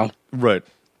 you know? Right.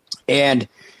 And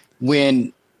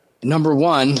when number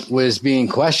 1 was being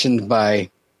questioned by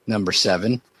number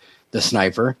 7, the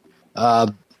sniper,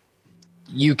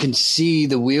 you can see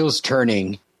the wheels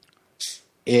turning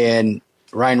in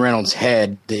Ryan Reynolds'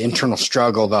 head, the internal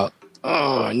struggle about,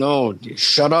 "Oh, no,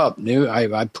 shut up.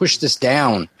 I pushed this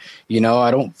down. You know,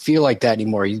 I don't feel like that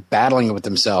anymore." He's battling it with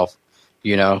himself,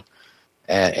 you know,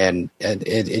 and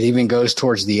it even goes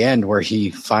towards the end where he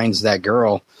finds that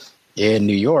girl in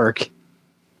New York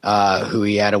who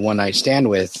he had a one-night stand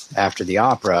with after the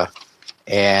opera,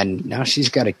 and now she's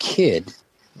got a kid.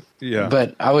 Yeah.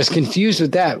 But I was confused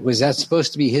with that. Was that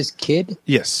supposed to be his kid?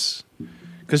 Yes.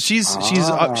 Because she's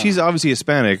obviously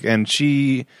Hispanic, and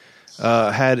she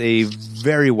had a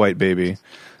very white baby.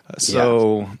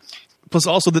 So, plus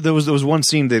also that there was one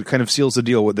scene that kind of seals the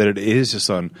deal with that it is his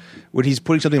son. When he's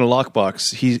putting something in a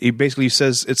lockbox, he basically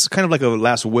says it's kind of like a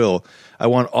last will. I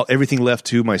want everything left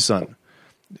to my son.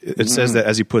 It says that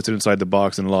as he puts it inside the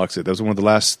box and locks it. That was one of the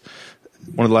last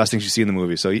things you see in the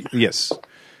movie. So yes,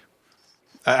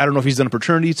 I don't know if he's done a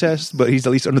paternity test, but he's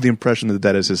at least under the impression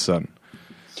that is his son.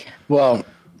 Well,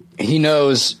 he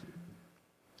knows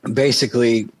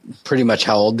basically pretty much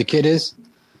how old the kid is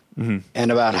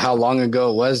and about how long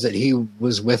ago it was that he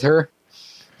was with her.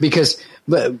 Because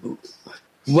but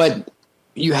what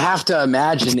you have to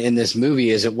imagine in this movie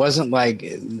is it wasn't like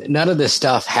none of this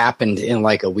stuff happened in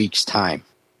like a week's time.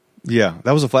 Yeah,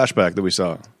 that was a flashback that we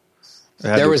saw.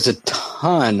 There was a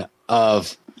ton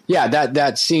of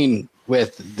that scene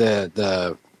with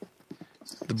the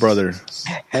brother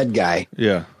head guy.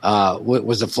 Yeah,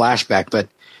 was a flashback, but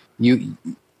you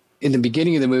in the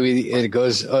beginning of the movie it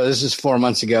goes, oh, this is 4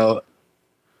 months ago,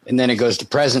 and then it goes to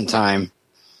present time.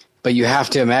 But you have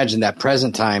to imagine that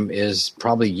present time is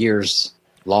probably years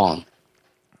long.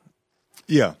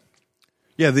 Yeah.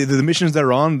 Yeah, the missions that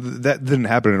are on, that didn't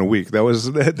happen in a week.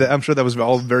 I'm sure that was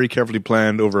all very carefully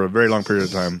planned over a very long period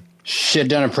of time. Shit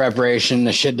done of preparation,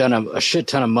 a shit ton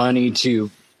of money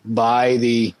to buy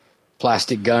the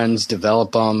plastic guns,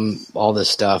 develop them, all this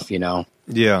stuff, you know.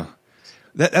 Yeah.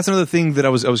 That's another thing that I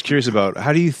was curious about.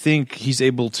 How do you think he's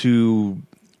able to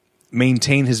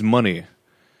maintain his money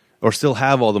or still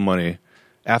have all the money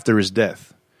after his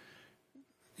death?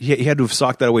 He had to have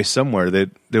socked that away somewhere. That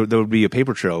there would be a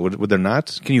paper trail. Would there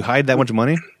not? Can you hide that much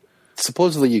money?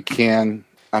 Supposedly you can.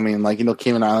 I mean, like, you know,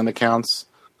 Cayman Island accounts.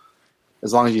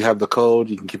 As long as you have the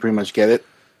code, you can pretty much get it.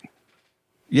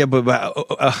 Yeah, but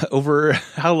over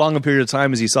how long a period of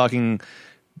time is he socking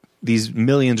these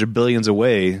millions or billions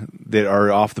away that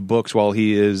are off the books while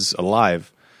he is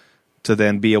alive to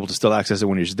then be able to still access it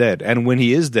when he's dead? And when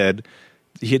he is dead,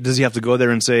 does he have to go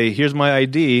there and say, here's my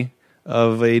ID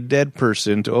of a dead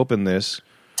person to open this?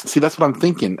 See, that's what I'm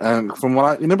thinking. From what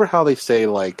I remember, how they say,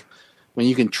 like, when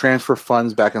you can transfer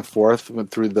funds back and forth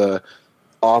through the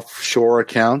offshore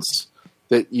accounts,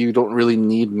 that you don't really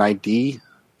need an ID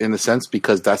in a sense,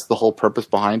 because that's the whole purpose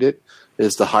behind it,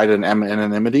 is to hide an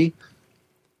anonymity.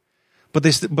 But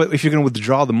but if you're going to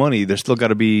withdraw the money, there's still got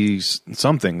to be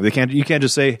something. You can't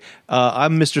just say,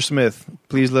 "I'm Mr. Smith.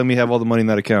 Please let me have all the money in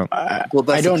that account." Well,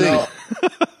 that's I don't the thing. know.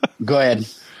 Go ahead.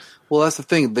 Well, that's the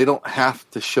thing. They don't have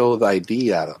to show the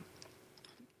ID at him.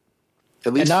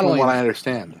 At least from what I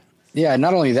understand. Yeah,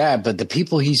 not only that, but the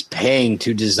people he's paying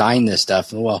to design this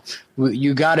stuff. Well,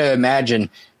 you got to imagine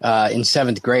in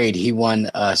 7th grade, he won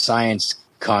a science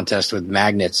contest with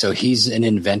magnets. So he's an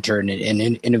inventor and an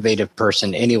innovative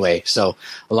person anyway. So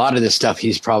a lot of this stuff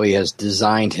he's probably has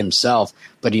designed himself,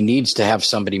 but he needs to have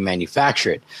somebody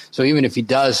manufacture it. So even if he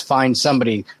does find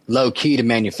somebody low key to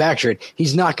manufacture it,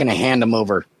 he's not going to hand them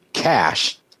over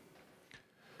cash.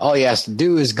 All he has to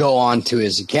do is go on to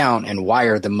his account and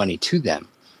wire the money to them.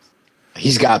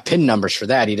 He's got PIN numbers for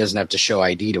that. He doesn't have to show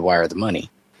ID to wire the money.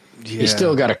 Yeah. He's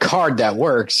still got a card that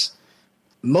works.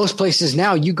 Most places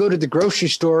now, you go to the grocery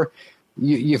store,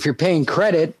 if you're paying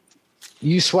credit,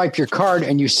 you swipe your card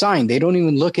and you sign. They don't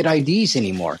even look at IDs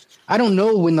anymore. I don't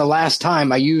know when the last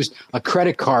time I used a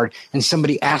credit card and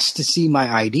somebody asked to see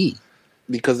my ID.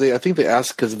 Because I think they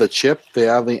ask because of the chip. They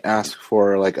only ask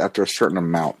for, like, after a certain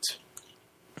amount.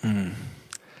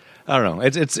 I don't know.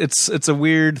 It's a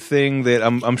weird thing that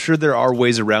I'm sure there are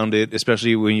ways around it,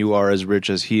 especially when you are as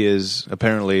rich as he is.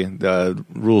 Apparently, the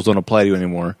rules don't apply to you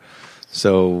anymore.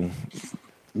 So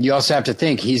you also have to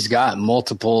think he's got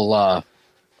multiple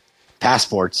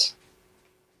passports.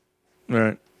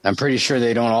 Right. I'm pretty sure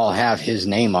they don't all have his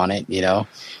name on it, you know.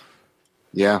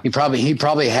 Yeah. He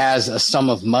probably has a sum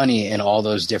of money in all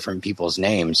those different people's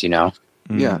names, you know.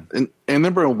 Yeah. And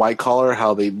remember in White Collar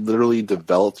how they literally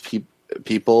developed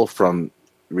people from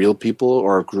real people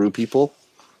or grew people?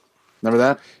 Remember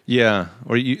that? Yeah.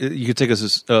 Or you could take a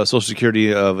social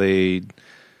security of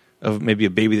maybe a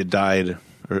baby that died,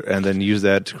 and then use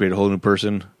that to create a whole new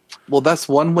person. Well, that's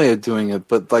one way of doing it.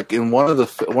 But like in one of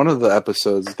the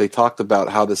episodes, they talked about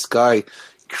how this guy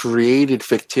created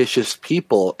fictitious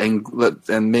people and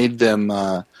made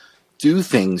them do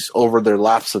things over their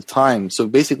lapse of time. So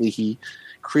basically, he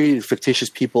created fictitious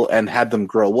people and had them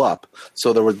grow up,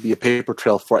 so there would be a paper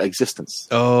trail for existence.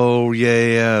 Oh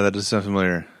yeah, that does sound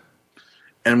familiar.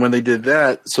 And when they did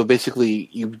that, so basically,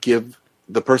 you give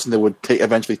the person that would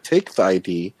eventually take the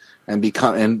ID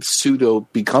and pseudo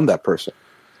become that person.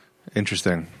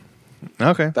 Interesting.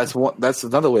 Okay, that's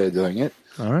another way of doing it.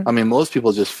 All right. I mean, most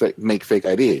people just make fake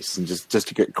IDs and just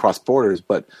to get cross borders.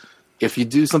 But if you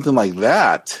do something like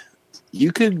that,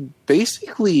 you could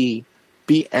basically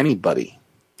be anybody.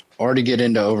 Or to get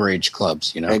into overage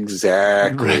clubs, you know.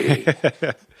 Exactly.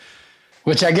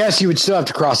 Which I guess you would still have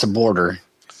to cross a border.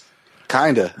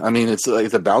 Kinda. I mean, it's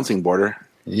a bouncing border.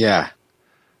 Yeah.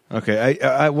 Okay,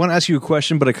 I want to ask you a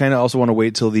question, but I kind of also want to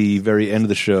wait till the very end of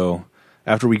the show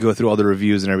after we go through all the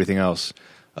reviews and everything else.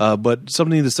 But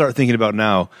something to start thinking about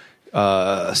now,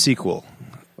 a sequel.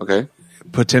 Okay.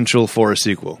 Potential for a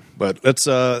sequel. But is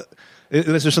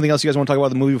there something else you guys want to talk about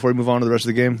the movie before we move on to the rest of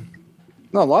the game?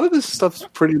 No, a lot of this stuff's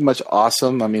pretty much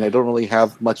awesome. I mean, I don't really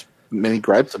have many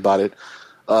gripes about it.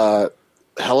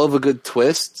 Hell of a good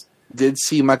twist. Did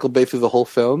see Michael Bay through the whole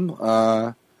film.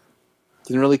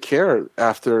 Didn't really care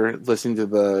after listening to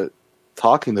the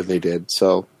talking that they did.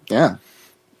 So, yeah.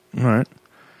 All right.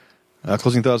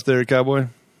 Closing thoughts there, Cowboy?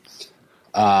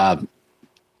 Hold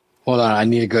on. I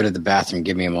need to go to the bathroom.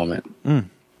 Give me a moment.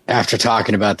 After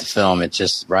talking about the film, it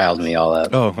just riled me all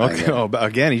up. Oh, okay. Oh,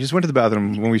 again, he just went to the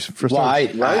bathroom when we first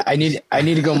started. Well, I need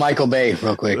to go Michael Bay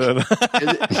real quick.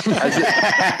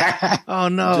 Oh,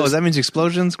 no. That means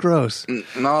explosions? Gross.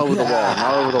 Not over the wall.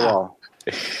 Not over the wall.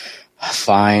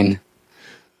 Fine.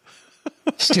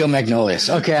 Steel Magnolias.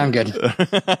 Okay, I'm good.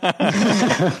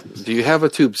 Do you have a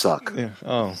tube sock? Yeah.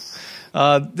 Oh.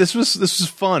 This was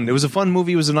fun. It was a fun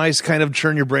movie. It was a nice kind of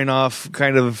turn your brain off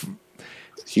kind of.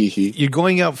 You're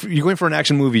going for an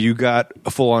action movie. You got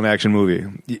a full on action movie.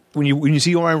 When you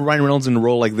see Ryan Reynolds in a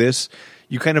role like this,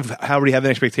 you kind of already have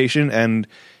an expectation, and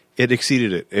it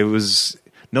exceeded it. It was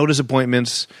no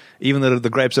disappointments. Even the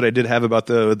gripes that I did have about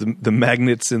the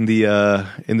magnets in the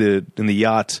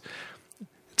yacht,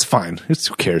 it's fine. Who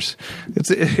cares?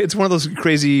 It's one of those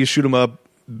crazy shoot 'em up,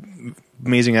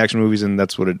 amazing action movies, and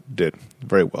that's what it did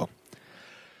very well.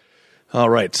 All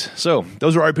right. So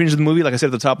those are our opinions of the movie. Like I said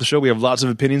at the top of the show, we have lots of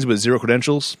opinions but zero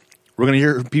credentials. We're going to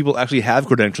hear people actually have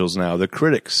credentials now, the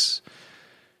critics.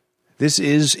 This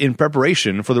is in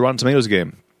preparation for the Rotten Tomatoes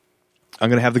game. I'm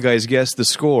going to have the guys guess the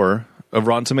score of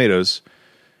Rotten Tomatoes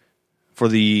for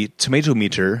the tomato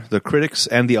meter, the critics,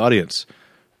 and the audience.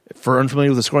 For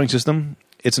unfamiliar with the scoring system,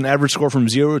 it's an average score from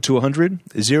 0 to 100.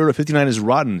 0 to 59 is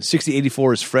rotten. 60 to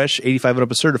 84 is fresh. 85 and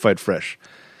up is certified fresh.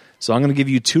 So I'm going to give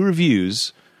you 2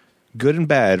 reviews, good and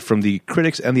bad, from the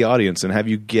critics and the audience, and have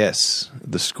you guess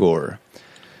the score.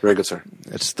 Very good, sir.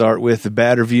 Let's start with the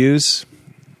bad reviews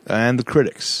and the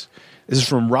critics. This is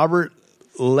from Robert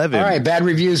Levin. All right, bad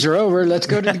reviews are over. Let's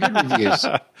go to the good reviews.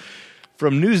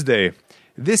 From Newsday.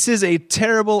 This is a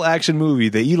terrible action movie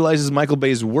that utilizes Michael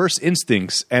Bay's worst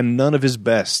instincts and none of his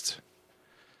best.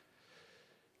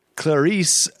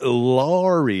 Clarice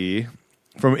Lowry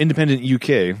from Independent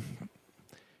UK.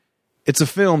 It's a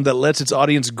film that lets its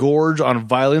audience gorge on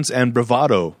violence and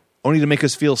bravado, only to make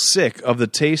us feel sick of the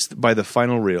taste by the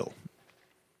final reel.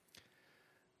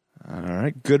 All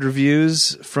right, good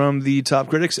reviews from the top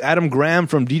critics. Adam Graham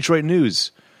from Detroit News.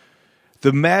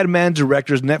 The Madman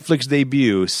director's Netflix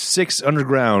debut, Six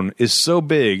Underground, is so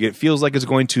big it feels like it's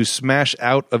going to smash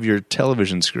out of your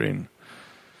television screen.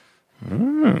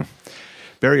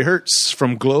 Barry Hertz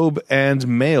from Globe and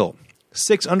Mail.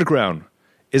 Six Underground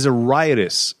is a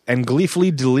riotous and gleefully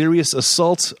delirious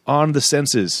assault on the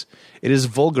senses. It is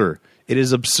vulgar, it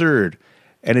is absurd,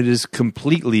 and it is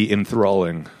completely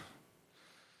enthralling.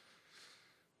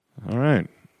 All right.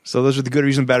 So those are the good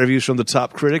reviews and bad reviews from the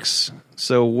top critics.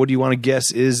 So what do you want to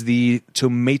guess is the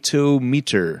tomato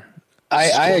meter?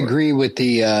 I agree with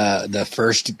the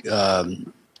first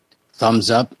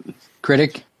thumbs up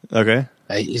critic. Okay.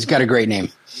 He's got a great name.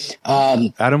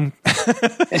 Adam?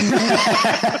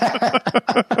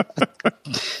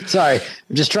 Sorry,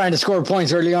 I'm just trying to score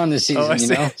points early on this season. You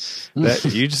know,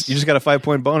 you just got a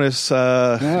 5-point bonus.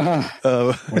 The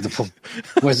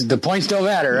points don't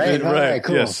matter, right? Right. All right,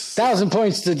 cool. Yes. 1,000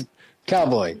 points to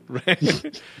Cowboy.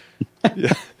 Right.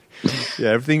 Yeah. Yeah,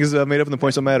 everything is made up and the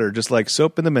points don't matter, just like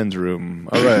soap in the men's room.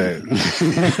 All right.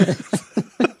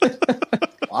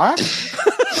 What?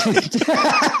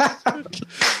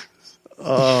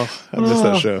 Oh, I missed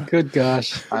that show. Good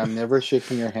gosh. I'm never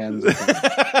shaking your hands again.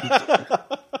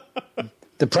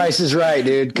 The price is right,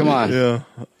 dude. Come on. Yeah.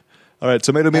 All right,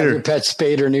 tomato Have meter. your pet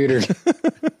spayed or neutered.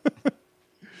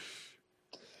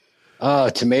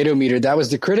 Tomato meter. That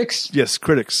was the critics? Yes,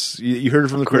 critics. You heard it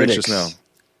from the critics just now.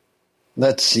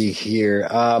 Let's see here.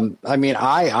 I mean,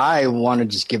 I want to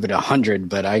just give it 100,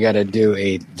 but I got to do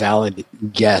a valid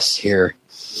guess here.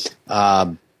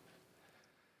 I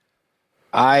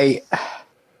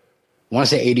want to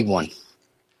say 81.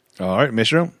 All right,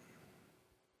 Mishra.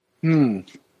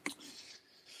 It's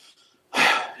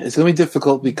going to be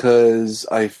difficult because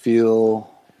I feel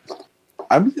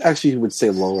I actually would say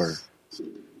lower,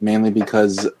 mainly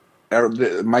because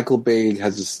Michael Bay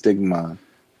has a stigma.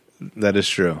 That is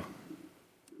true.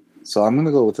 So I'm going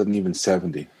to go with an even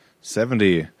 70.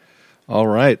 70. All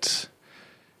right.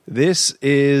 This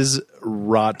is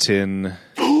rotten.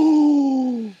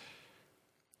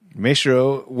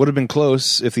 Maestro would have been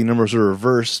close if the numbers were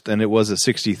reversed, and it was a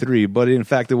 63, but in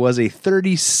fact it was a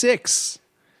 36.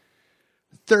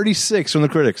 36 from the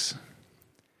critics.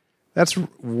 That's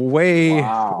way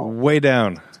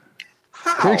down.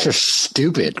 Critics are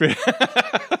stupid.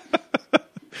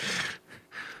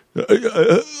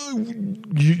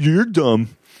 You're dumb.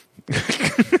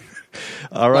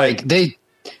 All right. Like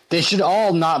They should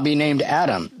all not be named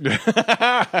Adam.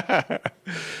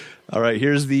 All right,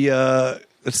 here's the.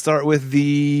 Let's start with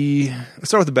the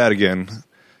bad again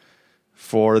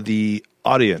for the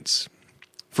audience.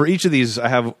 For each of these, I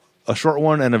have a short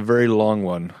one and a very long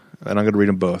one, and I'm going to read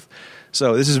them both.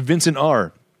 So this is Vincent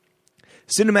R.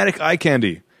 Cinematic eye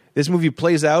candy. This movie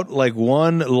plays out like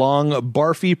one long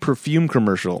barfy perfume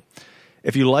commercial.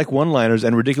 If you like one-liners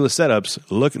and ridiculous setups,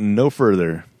 look no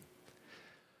further.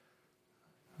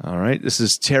 All right, this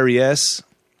is Terry S.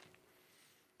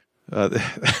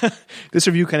 This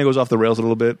review kind of goes off the rails a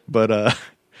little bit, but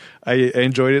I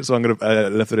enjoyed it, so I'm going to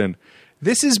left it in.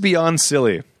 This is beyond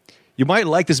silly. You might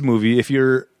like this movie if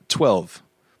you're 12,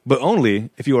 but only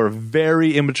if you are a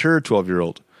very immature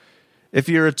 12-year-old. If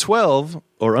you're a 12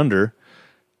 or under,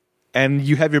 and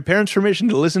you have your parents' permission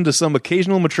to listen to some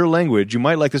occasional mature language, you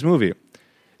might like this movie.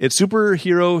 It's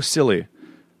superhero silly.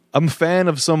 I'm a fan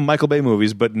of some Michael Bay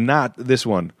movies, but not this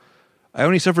one. I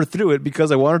only suffered through it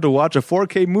because I wanted to watch a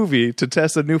 4K movie to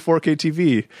test a new 4K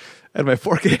TV and my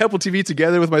 4K Apple TV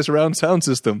together with my surround sound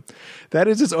system. That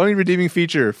is its only redeeming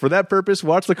feature. For that purpose,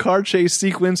 watch the car chase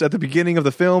sequence at the beginning of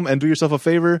the film and do yourself a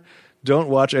favor. Don't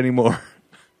watch anymore.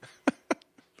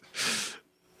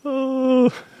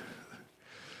 Oh.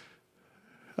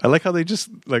 I like how they just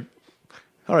like,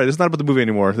 all right, it's not about the movie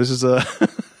anymore. This is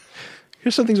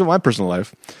here's some things about my personal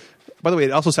life. By the way,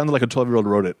 it also sounded like a 12-year-old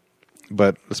wrote it,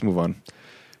 but let's move on.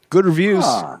 Good reviews.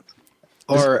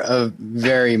 Or a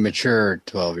very mature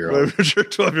 12-year-old. Mature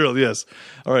 12-year-old, yes.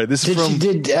 All right, this is from...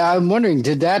 I'm wondering,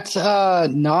 did that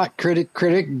not critic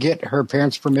get her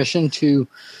parents' permission to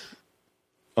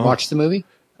watch the movie?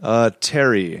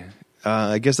 Terry.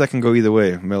 I guess that can go either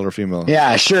way, male or female.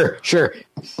 Yeah, sure.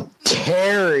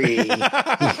 Terry.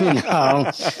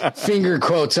 Finger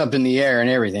quotes up in the air and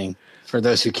everything for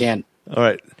those who can't All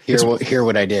right. hear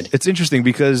what I did. It's interesting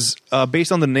because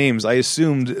based on the names, I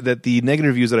assumed that the negative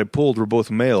reviews that I pulled were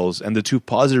both males and the two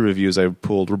positive reviews I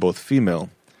pulled were both female.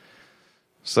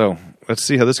 So let's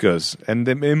see how this goes. And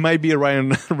it might be a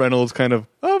Ryan Reynolds kind of,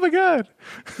 oh my God.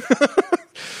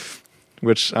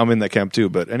 Which I'm in that camp too.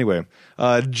 But anyway,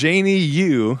 Janie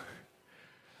Yu.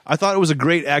 I thought it was a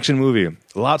great action movie.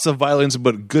 Lots of violence,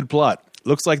 but good plot.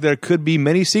 Looks like there could be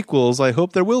many sequels. I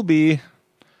hope there will be.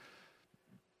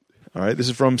 All right, this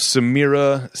is from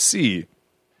Samira C.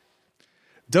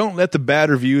 Don't let the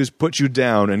bad reviews put you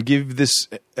down and give this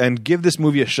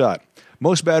movie a shot.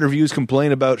 Most bad reviews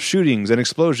complain about shootings and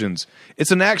explosions.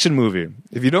 It's an action movie.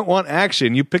 If you don't want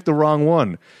action, you picked the wrong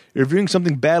one. You're reviewing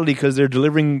something badly because they're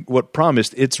delivering what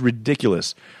promised. It's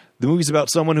ridiculous. The movie's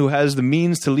about someone who has the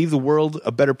means to leave the world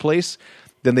a better place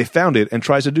than they found it and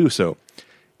tries to do so.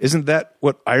 Isn't that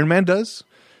what Iron Man does?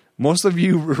 Most of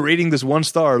you rating this 1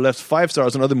 star left 5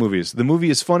 stars on other movies. The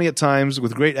movie is funny at times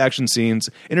with great action scenes,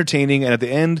 entertaining, and at the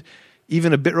end,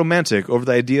 even a bit romantic over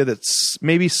the idea that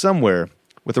maybe somewhere,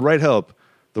 with the right help,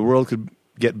 the world could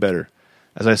get better.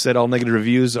 As I said, all negative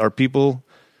reviews are people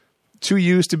too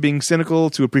used to being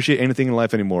cynical to appreciate anything in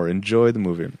life anymore. Enjoy the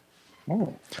movie.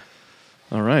 Oh.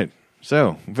 All right.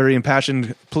 So, very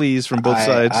impassioned pleas from both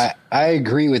sides. I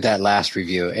agree with that last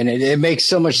review, and it makes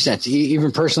so much sense,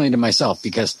 even personally to myself,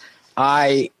 because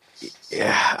I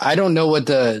don't know what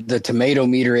the tomato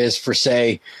meter is for,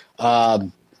 say,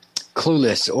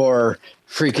 Clueless or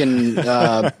freaking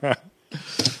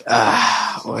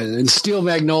Steel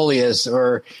Magnolias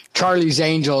or Charlie's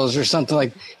Angels or something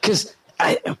like. Because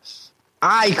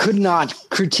I could not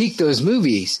critique those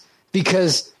movies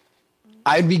because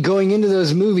I'd be going into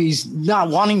those movies not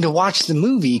wanting to watch the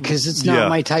movie because it's not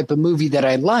my type of movie that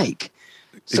I like.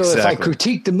 So if I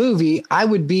critique the movie, I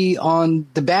would be on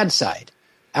the bad side.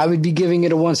 I would be giving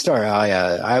it a 1 star.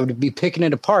 I would be picking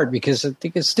it apart because I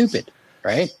think it's stupid,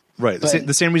 right? Right. But,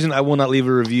 the same reason I will not leave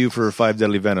a review for 5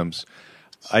 Deadly Venoms.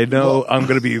 I know I'm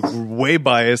going to be way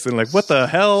biased and like, what the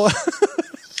hell?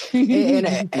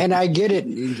 and I get it.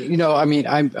 You know, I mean,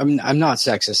 I'm not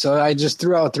sexist, so I just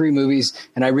threw out 3 movies,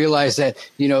 and I realized that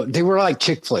they were like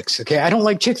chick flicks. Okay, I don't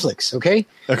like chick flicks. Okay.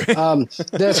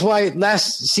 That's why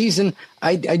last season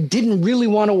I didn't really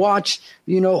want to watch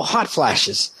Hot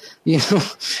Flashes.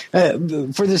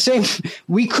 For the same,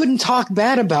 we couldn't talk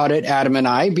bad about it, Adam and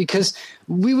I, because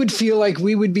we would feel like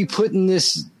we would be put in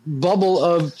this bubble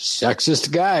of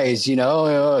sexist guys,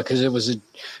 because it was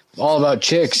all about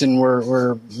chicks and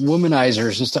we're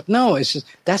womanizers and stuff. No, it's just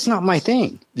that's not my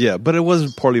thing. Yeah, but it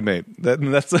was poorly made.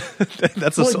 That's a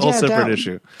whole separate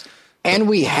issue. And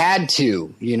we had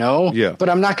to, Yeah. But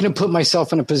I'm not going to put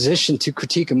myself in a position to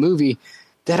critique a movie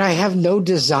that I have no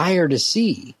desire to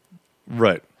see.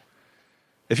 Right.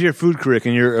 If you're a food critic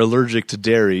and you're allergic to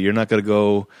dairy, you're not going to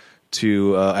go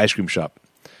to ice cream shop.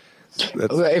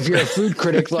 If you're a food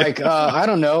critic, like I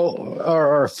don't know,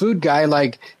 or a food guy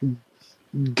like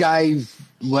Guy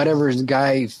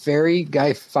Fieri,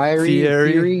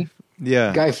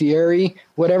 Yeah. Guy Fieri,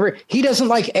 whatever. He doesn't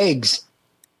like eggs.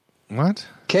 What?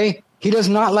 Okay, he does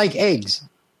not like eggs.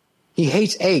 He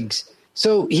hates eggs.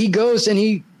 So he goes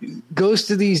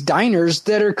to these diners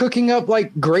that are cooking up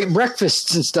like great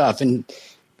breakfasts and stuff. And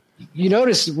you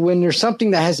notice when there's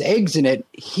something that has eggs in it,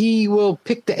 he will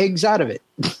pick the eggs out of it.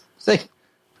 It's like,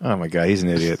 Oh my God, he's an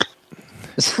idiot.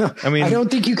 so, I mean- I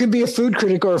don't think you can be a food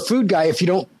critic or a food guy if you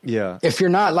don't. Yeah. If you're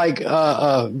not like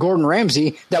Gordon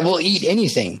Ramsay that will eat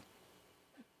anything.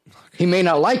 He may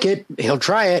not like it. He'll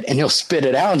try it and he'll spit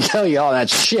it out and tell you all that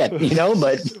shit,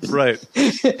 but Right.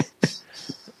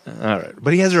 All right,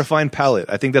 but he has a refined palate.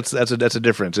 I think that's a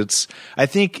difference. I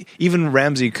think even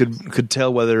Ramsay could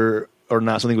tell whether or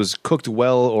not something was cooked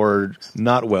well or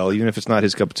not well, even if it's not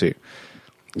his cup of tea.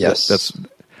 yes. That's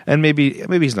and maybe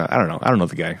he's not. I don't know. I don't know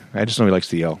the guy. I just know he likes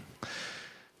to yell.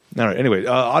 All right. Anyway,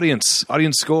 audience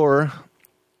score.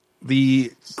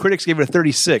 The critics gave it a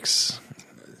 36.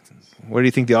 Where do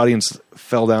you think the audience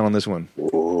fell down on this one?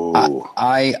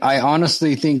 I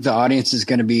honestly think the audience is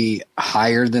going to be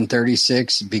higher than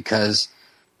 36 because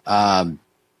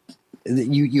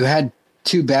you had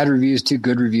 2 bad reviews, 2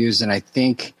 good reviews, and I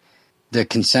think the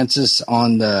consensus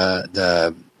on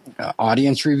the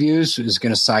audience reviews is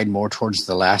going to side more towards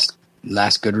the last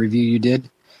good review you did.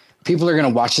 People are going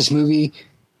to watch this movie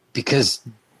because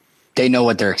they know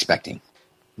what they're expecting.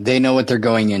 They know what they're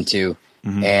going into,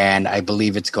 and I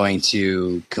believe it's going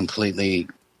to completely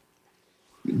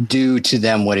do to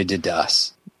them what it did to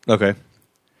us. Okay.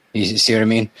 You see what I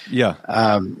mean? Yeah.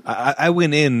 I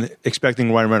went in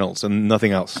expecting Ryan Reynolds and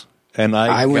nothing else. And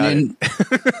I went in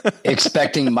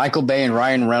expecting Michael Bay and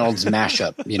Ryan Reynolds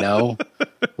mashup,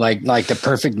 like the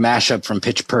perfect mashup from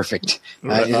Pitch Perfect.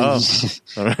 Right. All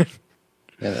right.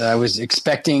 I was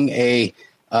expecting a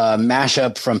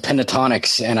mashup from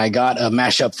Pentatonics, and I got a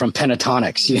mashup from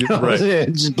Pentatonics. Right.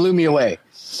 It just blew me away.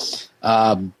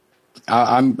 I'm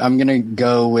gonna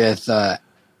go with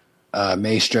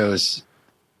Maestro's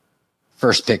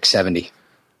first pick, 70.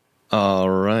 All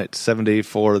right, 70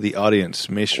 for the audience.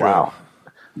 Maestro.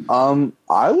 Wow.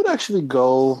 I would actually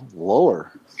go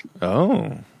lower.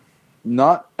 Oh.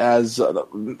 Not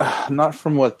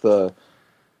from what the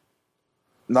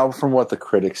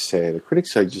critics say. The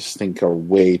critics, I just think, are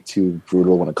way too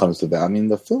brutal when it comes to that. I mean,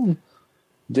 the film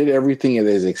did everything it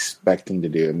is expecting to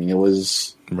do. I mean, it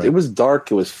was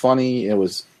dark, it was funny, it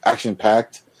was action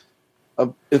packed.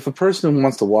 If a person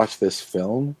wants to watch this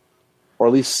film, or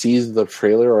at least sees the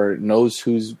trailer or knows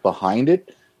who's behind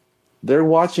it, they're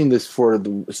watching this for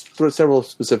several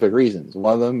specific reasons.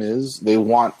 One of them is they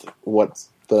want what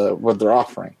they're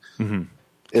offering. Mm-hmm.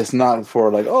 It's not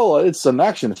for like, oh, it's an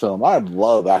action film. I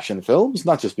love action films,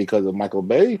 not just because of Michael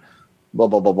Bay. Blah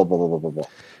blah blah blah blah blah blah blah.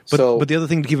 But the other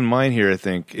thing to keep in mind here, I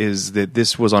think, is that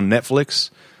this was on Netflix,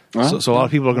 so a lot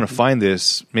of people are going to find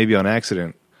this maybe on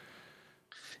accident.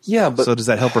 Yeah, but so does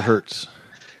that help or hurt?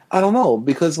 I don't know,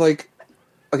 because like,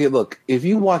 okay, look, if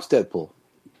you watch Deadpool,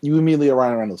 you immediately are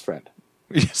Ryan Reynolds' friend.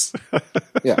 Yes.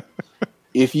 Yeah.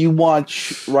 If you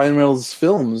watch Ryan Reynolds'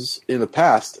 films in the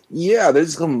past, yeah,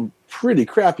 there's some pretty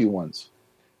crappy ones.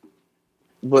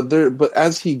 But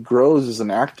as he grows as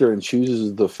an actor and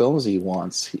chooses the films he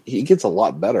wants, he gets a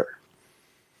lot better.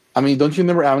 I mean, don't you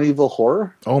remember Amityville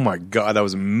Horror? Oh my God, that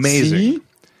was amazing. See?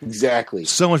 Exactly.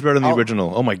 So much better than the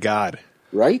original. Oh my God.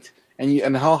 Right?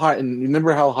 And how high? And you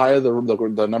remember how high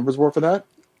the numbers were for that?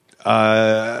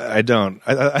 I don't.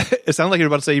 It sounded like you were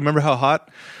about to say, you remember how hot?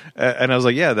 And I was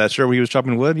like, yeah, that's sure when he was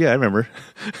chopping wood. Yeah, I remember.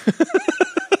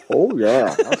 Oh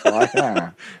yeah, that's right. Yeah.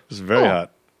 It was very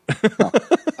hot.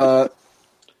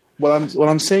 What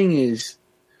I'm saying is,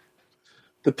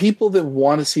 the people that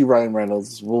want to see Ryan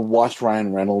Reynolds will watch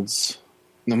Ryan Reynolds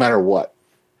no matter what,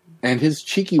 and his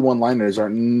cheeky one-liners are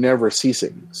never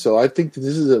ceasing. So I think that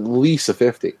this is at least a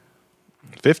 50.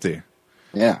 50.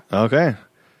 Yeah. Okay.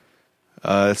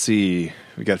 Let's see.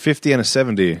 We got 50 and a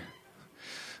 70.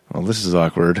 Well, this is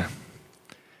awkward.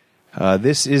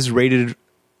 This is rated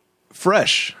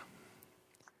fresh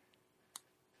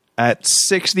at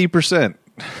 60%.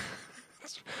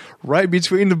 Right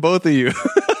between the both of you.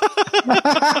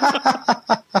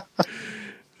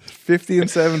 50 and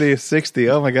 70, 60.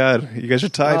 Oh my God. You guys are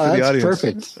tied for the audience.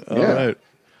 Perfect. All right.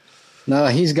 No,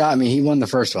 he's got me. He won the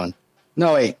first one.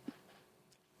 No, wait.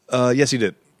 Yes, he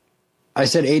did. I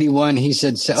said 81. He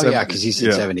said, yeah, because he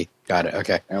said 70. Got it.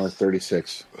 Okay. And with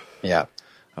 36. Yeah.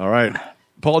 All right.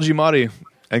 Paul Giamatti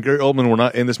and Gary Oldman were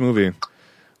not in this movie.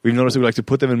 We've noticed that we like to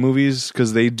put them in movies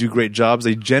because they do great jobs.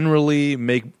 They generally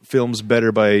make films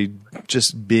better by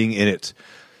just being in it.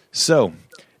 So,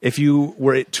 if you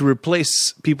were to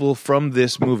replace people from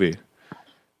this movie,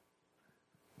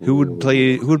 who would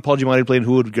Paul Giamatti play and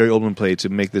who would Gary Oldman play to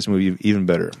make this movie even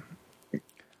better?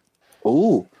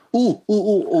 Ooh.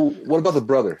 What about the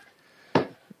brother?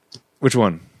 Which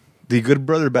one? The good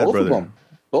brother, bad Both brother? of them.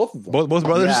 Both of them. Both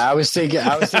brothers? Yeah, I was thinking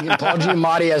Paul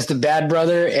Giamatti as the bad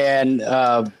brother and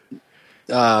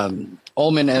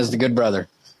Ullman as the good brother.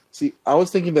 See, I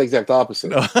was thinking the exact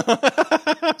opposite.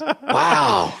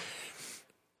 Wow.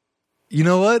 You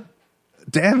know what?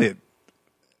 Damn it.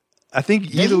 I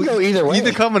think They can go either way.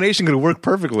 Either combination could work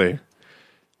perfectly.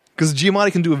 Because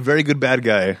Giamatti can do a very good bad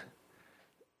guy.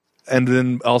 And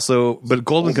then also, but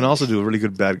Goldman can also do a really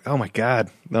good bad. Oh my God.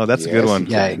 No, that's a good one.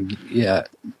 Yeah.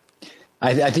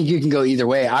 I think you can go either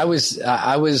way. I was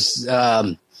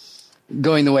going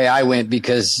the way I went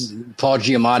because Paul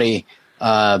Giamatti,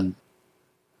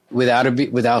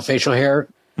 without facial hair,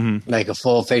 like a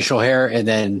full facial hair, and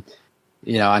then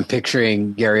I'm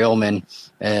picturing Gary Oldman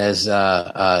as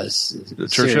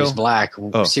Sirius Black,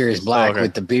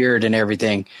 with the beard and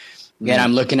everything. And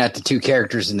I'm looking at the two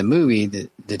characters in the movie,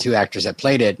 the two actors that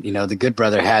played it. The good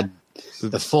brother had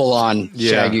the full-on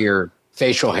shaggier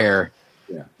facial hair.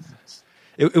 Yeah.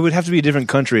 It would have to be a different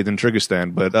country than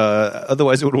Kyrgyzstan, but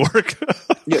otherwise it would work.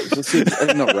 Yeah, see,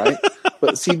 I know, right?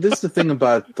 But see, this is the thing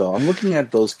about it, though. I'm looking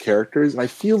at those characters, and I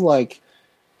feel like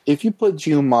if you put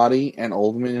Giamatti and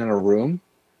Oldman in a room,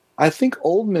 I think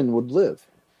Oldman would live.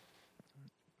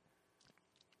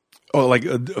 Oh, like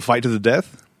a fight to the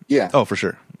death? Yeah. Oh, for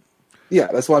sure. Yeah,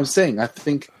 that's what I'm saying. I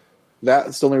think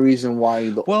that's the only reason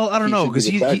why. Well, I don't know, because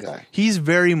he's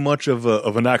very much of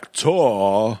an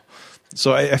actor.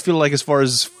 So I feel like as far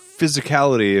as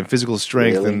physicality and physical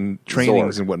strength and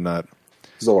trainings and whatnot.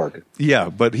 Zorg. Yeah,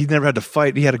 but he never had to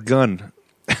fight. He had a gun.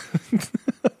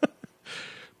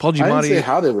 Paul Giamatti. I didn't say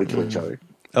how they would kill each other.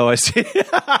 Oh, I see.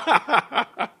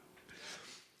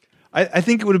 I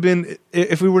think it would have been,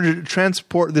 if we were to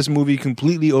transport this movie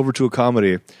completely over to a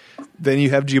comedy, then you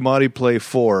have Giamatti play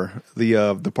Four, the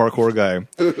parkour guy.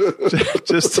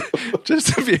 just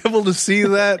to be able to see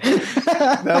that,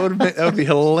 that would be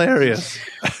hilarious.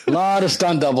 A lot of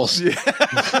stunt doubles. Yeah.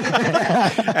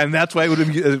 And that's why it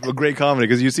would be a great comedy,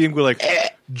 because you see him go like,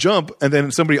 jump, and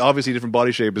then somebody obviously different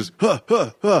body shape is,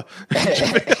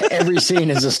 Every scene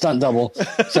is a stunt double,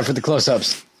 except for the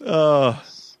close-ups.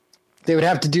 They would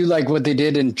have to do like what they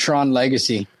did in Tron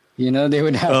Legacy. They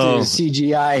would have to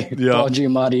CGI Paul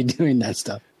Giamatti doing that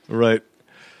stuff. Right.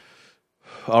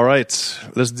 All right.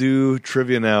 Let's do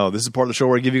trivia now. This is part of the show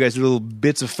where I give you guys little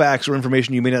bits of facts or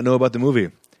information you may not know about the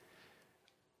movie.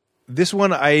 This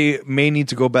one, I may need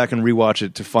to go back and rewatch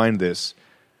it to find this.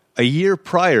 A year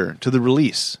prior to the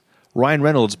release, Ryan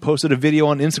Reynolds posted a video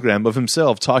on Instagram of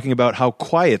himself talking about how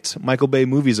quiet Michael Bay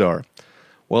movies are,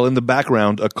 while in the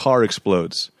background, a car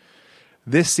explodes.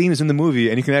 This scene is in the movie,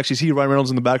 and you can actually see Ryan Reynolds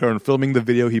in the background filming the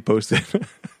video he posted.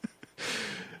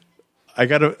 I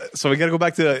gotta go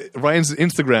back to Ryan's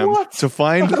Instagram to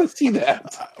find. I gotta see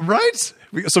that. Right?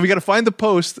 So we gotta find the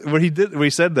post where he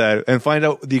said that, and find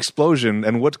out the explosion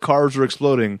and what cars were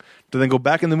exploding. To then go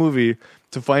back in the movie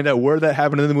to find out where that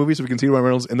happened in the movie, so we can see Ryan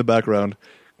Reynolds in the background.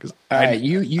 All right,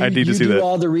 you need to see do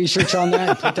all the research on that,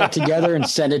 and put that together, and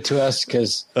send it to us.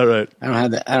 Because all right, I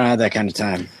don't have that kind of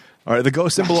time. All right, the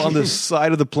ghost symbol on the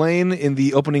side of the plane in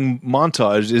the opening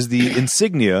montage is the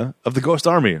insignia of the Ghost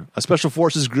Army, a special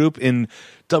forces group in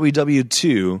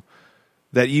WW2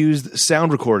 that used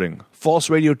sound recording,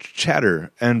 false radio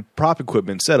chatter, and prop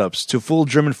equipment setups to fool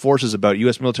German forces about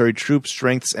U.S. military troop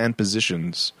strengths and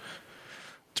positions.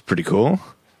 It's pretty cool.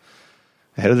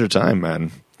 Ahead of their time,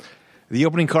 man. The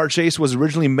opening car chase was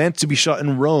originally meant to be shot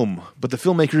in Rome, but the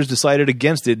filmmakers decided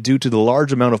against it due to the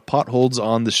large amount of potholes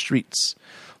on the streets.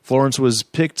 Florence was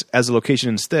picked as a location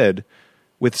instead,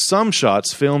 with some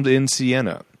shots filmed in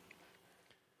Siena.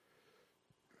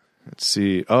 Let's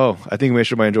see. Oh, I think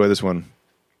Maestro might enjoy this one.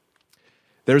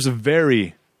 There's a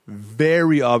very,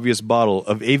 very obvious bottle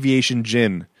of aviation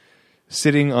gin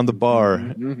sitting on the bar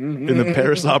in the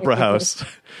Paris Opera House.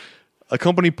 A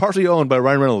company partially owned by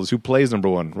Ryan Reynolds, who plays number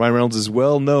one. Ryan Reynolds is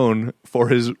well known for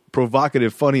his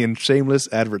provocative, funny, and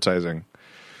shameless advertising.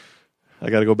 I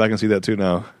got to go back and see that too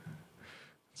now.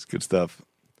 It's good stuff.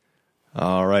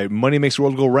 All right. Money Makes the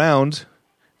World Go Round.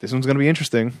 This one's going to be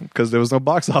interesting because there was no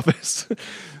box office.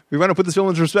 We want to put this film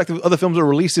into perspective with other films that were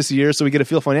released this year so we get a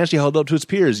feel financially held up to its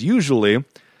peers. Usually,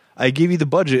 I give you the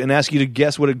budget and ask you to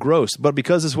guess what it grossed. But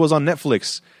because this was on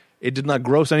Netflix, it did not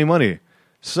gross any money.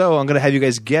 So I'm going to have you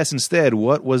guys guess instead,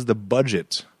 what was the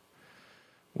budget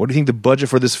What do you think the budget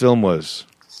for this film was?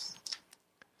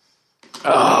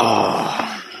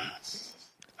 Oh.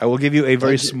 I will give you a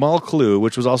very small clue,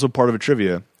 which was also part of a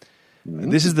trivia.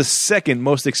 This is the second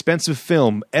most expensive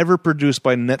film ever produced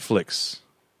by Netflix.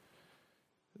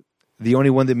 The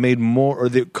only one that made more, or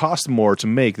that cost more to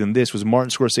make than this, was Martin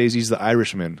Scorsese's The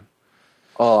Irishman.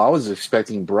 Oh, I was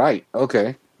expecting Bright.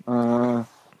 Okay.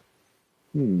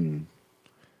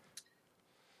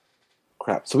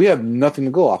 Crap. So we have nothing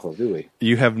to go off of, do we?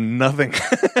 You have nothing.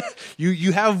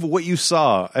 You have what you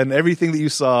saw, and everything that you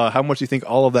saw, how much you think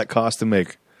all of that cost to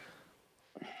make.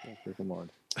 Freaking Lord.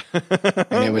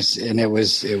 And it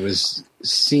was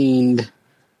seen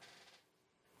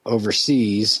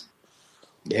overseas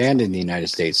and in the United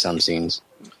States, some scenes.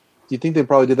 Do you think they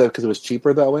probably did that because it was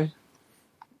cheaper that way?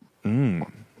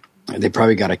 They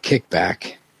probably got a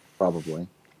kickback. Probably.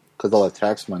 Because all that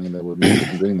tax money that would make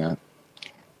them doing that.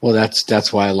 Well,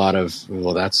 that's why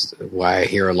that's why I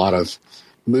hear a lot of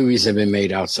movies have been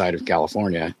made outside of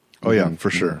California. Oh, yeah, for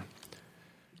sure.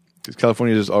 Because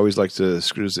California just always likes to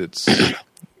screw its...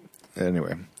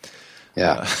 Anyway.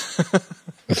 Yeah.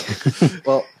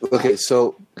 Well, okay,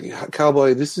 so,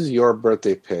 Cowboy, this is your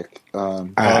birthday pick.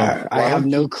 I have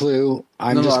no clue.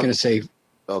 I'm just going to say...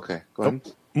 Okay, go ahead.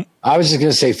 I was just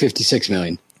going to say 56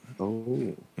 million.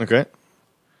 Oh. Okay.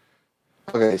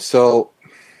 Okay, so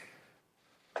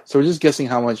we're just guessing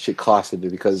how much it costed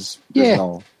because there's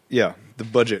no... Yeah, the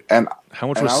budget. And how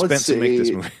much was spent to make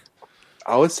this movie?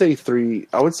 I would say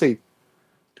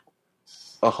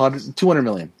 200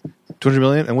 million. 200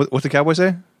 million? And what did the Cowboy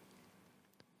say?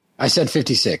 I said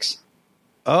 56.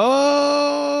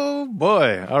 Oh,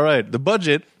 boy. All right. The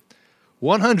budget,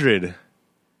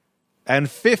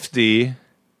 $150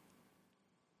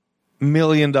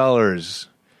 million,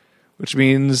 which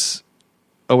means...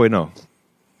 Oh, wait, no.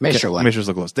 Maestro one. Maestro's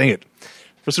so close. Dang it.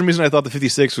 For some reason, I thought the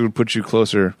 56 would put you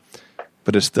closer,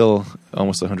 but it's still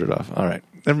almost 100 off. All right.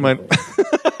 Never mind.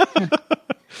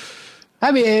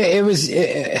 I mean, it was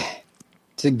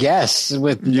to guess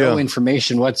with no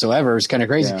information whatsoever. It's kind of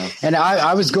crazy. Yeah. And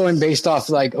I was going based off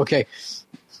like, okay,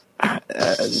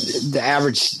 the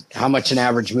average, how much an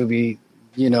average movie,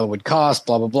 would cost,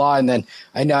 blah, blah, blah. And then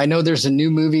I know there's a new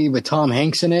movie with Tom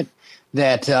Hanks in it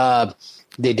that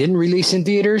they didn't release in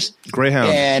theaters. Greyhound.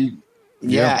 And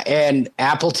and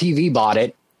Apple TV bought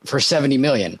it for $70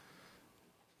 million.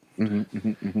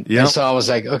 Yeah. And so I was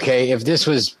like, okay, if this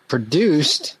was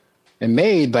produced and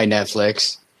made by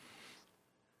Netflix,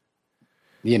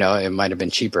 it might have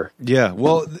been cheaper. Yeah.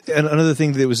 Well, and another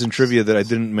thing that was in trivia that I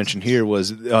didn't mention here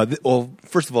was,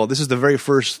 first of all, this is the very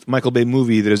first Michael Bay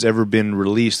movie that has ever been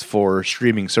released for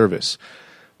streaming service.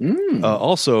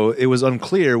 Also, it was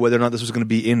unclear whether or not this was going to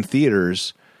be in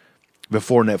theaters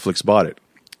before Netflix bought it.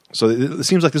 So it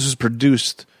seems like this was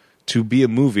produced to be a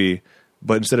movie,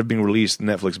 but instead of being released,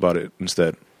 Netflix bought it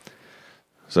instead.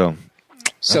 So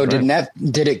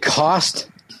did it cost?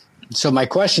 So my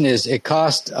question is, it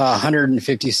cost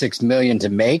 $156 million to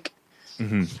make.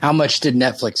 Mm-hmm. How much did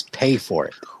Netflix pay for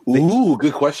it? Ooh,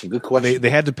 good question. Good question.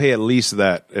 They had to pay at least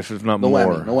that, if not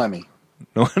more. No whammy.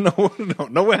 No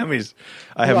whammies.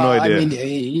 I have no idea. I mean,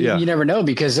 you never know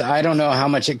because I don't know how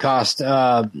much it cost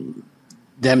them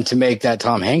to make that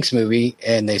Tom Hanks movie,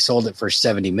 and they sold it for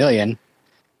 $70 million.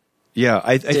 Yeah,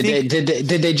 I think did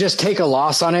they just take a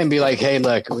loss on it and be like, hey,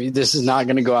 look, this is not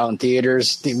going to go out in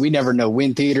theaters. We never know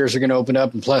when theaters are going to open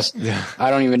up, and plus, I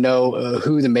don't even know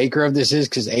who the maker of this is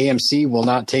because AMC will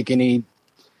not take any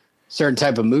certain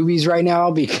type of movies right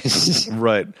now because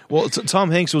right. Well,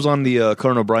 Tom Hanks was on the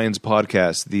Conan O'Brien's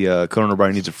podcast, the Conan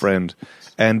O'Brien Needs a Friend,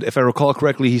 and if I recall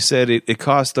correctly, he said it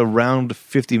cost around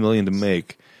 $50 million to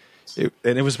make,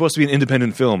 and it was supposed to be an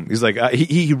independent film. He's like,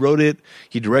 he wrote it,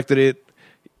 he directed it,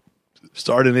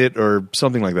 starred in it, or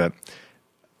something like that.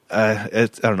 I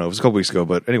don't know. It was a couple weeks ago,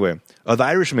 but anyway, The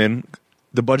Irishman,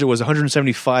 the budget was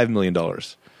 $175 million.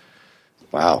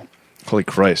 Wow. Holy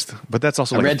Christ! But that's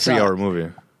also like a 3-hour movie.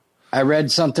 I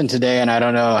read something today, and I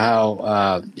don't know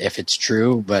how if it's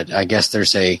true, but I guess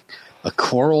there's a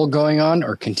quarrel going on,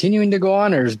 or continuing to go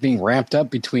on, or is being ramped up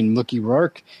between Mookie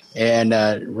Rourke and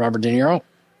Robert De Niro.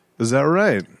 Is that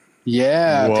right?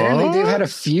 Yeah, what? Apparently they've had a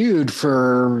feud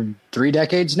for 3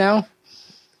 decades now,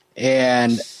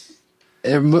 and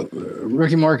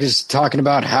Rookie Mark is talking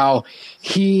about how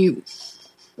he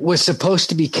was supposed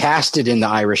to be casted in The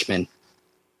Irishman,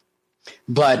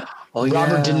 but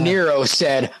Robert De Niro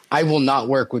said, I will not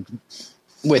work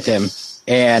with him,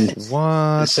 And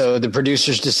What? so the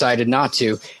producers decided not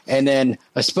to. And then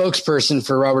a spokesperson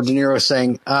for Robert De Niro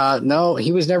saying, no,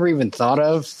 he was never even thought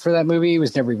of for that movie. He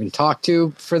was never even talked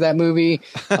to for that movie.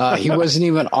 He wasn't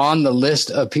even on the list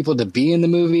of people to be in the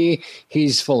movie.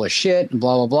 He's full of shit and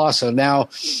blah, blah, blah. So now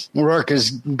Rourke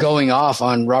is going off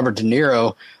on Robert De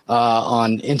Niro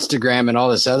on Instagram and all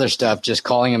this other stuff, just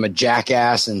calling him a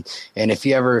jackass. And if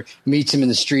he ever meets him in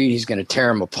the street, he's going to tear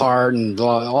him apart and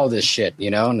blah, all this shit, you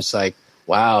know? And it's like,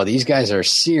 wow, these guys are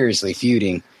seriously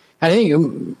feuding. I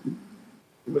think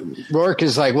Rourke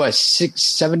is like, what,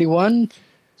 71?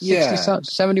 Yeah.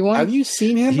 71? Have you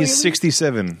seen him? He's lately?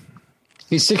 67.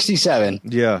 He's 67.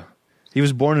 Yeah. He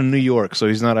was born in New York, so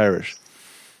he's not Irish.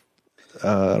 I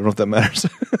don't know if that matters.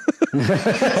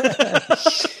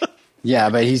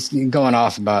 Yeah, but he's going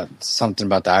off about something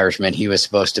about the Irishman. He was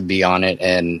supposed to be on it,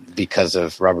 and because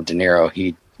of Robert De Niro,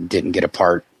 he didn't get a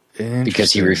part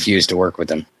because he refused to work with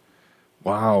him.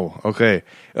 Wow. Okay.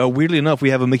 Weirdly enough,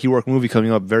 we have a Mickey Rourke movie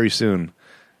coming up very soon.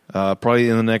 Probably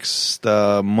in the next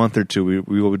month or two,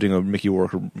 we will be doing a Mickey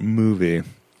Rourke movie.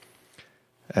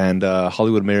 And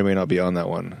Hollywood may or may not be on that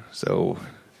one. So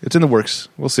it's in the works.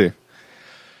 We'll see.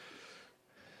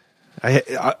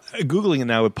 Googling it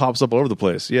now, it pops up all over the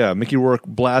place. Yeah, Mickey Rourke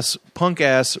blasts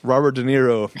punk-ass Robert De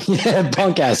Niro Yeah,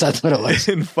 punk ass, that's what it was.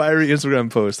 in fiery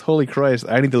Instagram post. Holy Christ,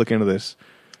 I need to look into this.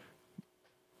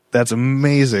 That's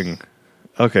amazing.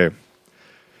 Okay.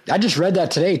 I just read that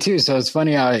today, too, so it's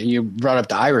funny how you brought up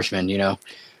the Irishman, you know.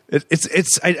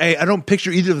 I don't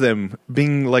picture either of them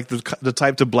being like the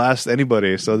type to blast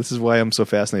anybody, so this is why I'm so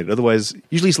fascinated. Otherwise,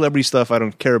 usually celebrity stuff I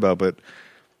don't care about, but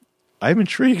I'm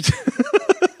intrigued.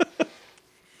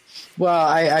 Well,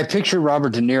 I picture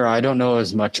Robert De Niro. I don't know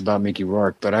as much about Mickey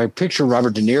Rourke, but I picture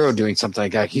Robert De Niro doing something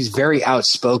like that. He's very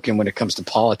outspoken when it comes to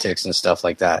politics and stuff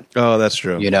like that. Oh, that's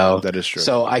true. You know, that is true.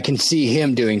 So I can see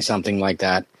him doing something like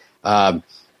that.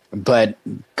 But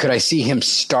could I see him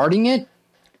starting it?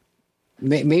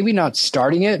 Maybe not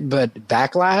starting it, but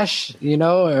backlash, you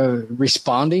know,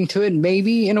 responding to it,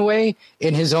 maybe in a way,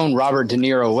 in his own Robert De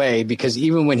Niro way, because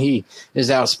even when he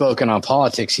is outspoken on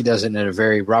politics, he does it in a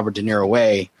very Robert De Niro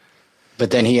way. But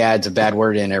then he adds a bad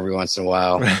word in every once in a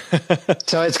while.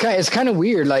 So it's kind of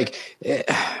weird. Like,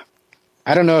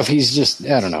 I don't know if he's just,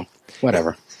 I don't know,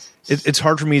 whatever. It's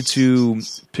hard for me to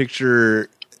picture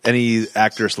any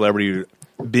actor or celebrity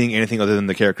being anything other than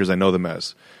the characters I know them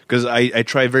as. Because I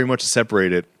try very much to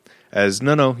separate it as,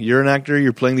 no, you're an actor,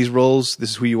 you're playing these roles,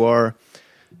 this is who you are.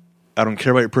 I don't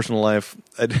care about your personal life.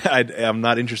 I'm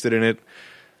not interested in it.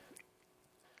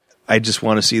 I just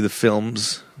want to see the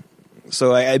films.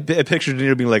 So I pictured De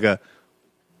Niro being like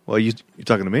well, you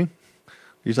talking to me?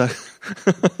 You talking?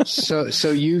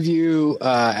 So you view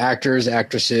actors,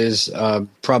 actresses,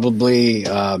 probably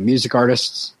music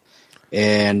artists,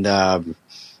 and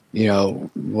you know,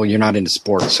 well, you're not into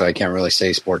sports, so I can't really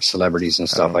say sports celebrities and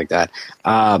stuff like that.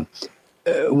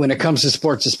 When it comes to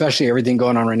sports, especially everything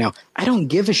going on right now, I don't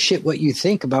give a shit what you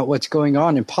think about what's going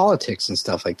on in politics and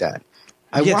stuff like that.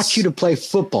 I watch you to play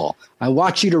football. I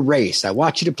watch you to race. I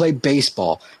watch you to play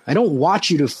baseball. I don't watch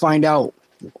you to find out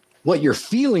what your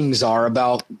feelings are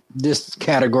about this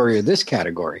category or this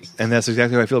category. And that's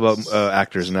exactly how I feel about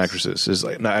actors and actresses. Is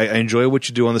like, I enjoy what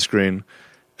you do on the screen,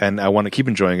 and I want to keep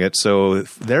enjoying it. So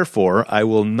therefore, I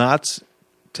will not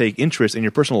take interest in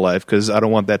your personal life because I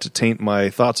don't want that to taint my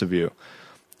thoughts of you.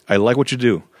 I like what you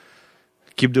do.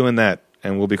 Keep doing that,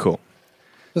 and we'll be cool.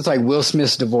 It's like Will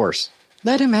Smith's divorce.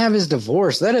 Let him have his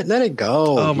divorce. Let it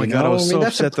go. Oh my God! I was so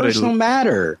upset that personal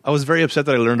matter. I was very upset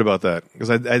that I learned about that because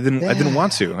I didn't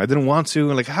want to. I didn't want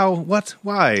to. Like how? What?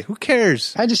 Why? Who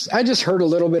cares? I just heard a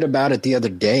little bit about it the other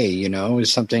day. You know, it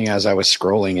was something as I was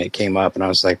scrolling, it came up, and I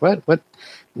was like, "What?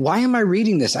 Why am I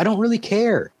reading this? I don't really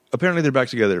care." Apparently, they're back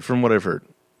together, from what I've heard.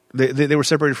 They were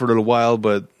separated for a little while,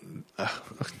 but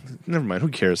never mind. Who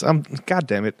cares? God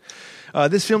damn it.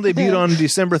 This film debuted on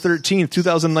December 13th,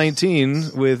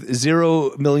 2019 with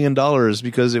 $0 million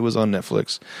because it was on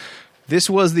Netflix. This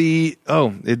was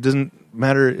it doesn't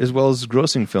matter as well as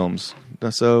grossing films.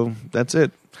 So that's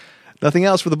it. Nothing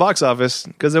else for the box office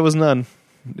because there was none.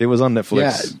 It was on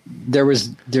Netflix. Yeah,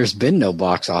 there's been no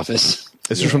box office.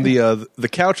 This is from the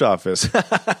couch office.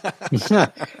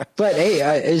 But hey,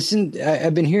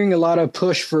 I've been hearing a lot of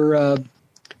push for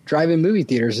drive-in movie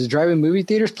theaters. Is drive-in movie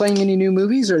theaters playing any new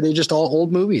movies, or are they just all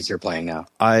old movies they're playing now?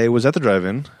 I was at the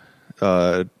drive-in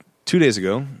 2 days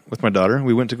ago with my daughter.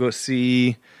 We went to go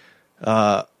see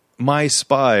My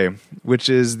Spy, which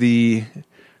is Batista,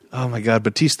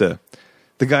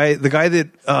 the guy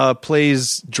that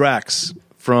plays Drax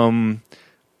from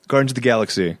Guardians of the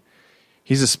Galaxy.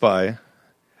 He's a spy,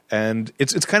 and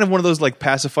it's kind of one of those like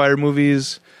pacifier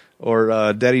movies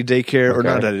or Daddy Daycare or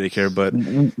not Daddy Daycare, but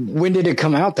when did it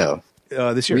come out though?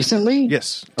 This year. Recently?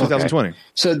 Yes, 2020. Okay.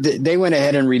 So they went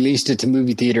ahead and released it to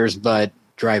movie theaters, but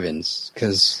drive-ins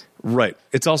because. Right.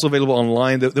 It's also available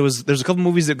online. There's a couple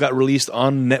movies that got released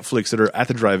on Netflix that are at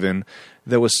the drive-in.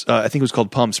 There was I think it was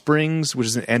called Palm Springs, which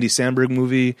is an Andy Samberg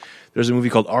movie. There's a movie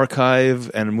called Archive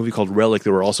and a movie called Relic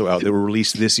that were also out. They were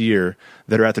released this year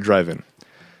that are at the drive-in.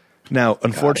 Now,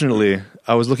 unfortunately,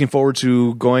 I was looking forward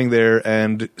to going there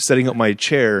and setting up my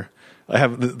chair. I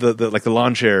have the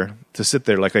lawn chair to sit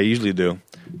there like I usually do,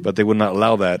 but they would not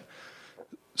allow that.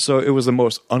 So it was the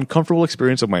most uncomfortable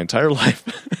experience of my entire life.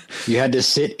 You had to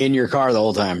sit in your car the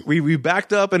whole time. We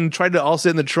backed up and tried to all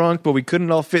sit in the trunk, but we couldn't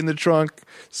all fit in the trunk.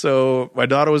 So my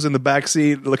daughter was in the back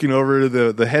seat looking over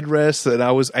the headrest, and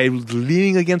I was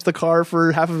leaning against the car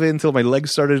for half of it until my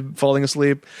legs started falling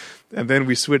asleep. And then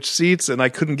we switched seats, and I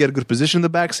couldn't get a good position in the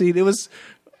back seat. It was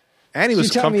Annie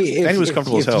was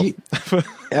comfortable as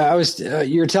hell.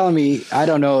 You're telling me I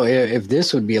don't know if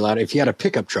this would be allowed if you had a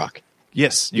pickup truck.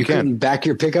 Yes, you can back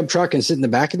your pickup truck and sit in the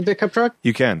back of the pickup truck.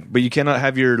 You can, but you cannot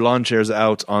have your lawn chairs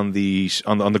out on the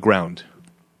ground.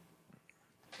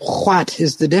 What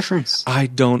is the difference? I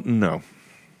don't know.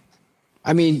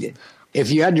 I mean,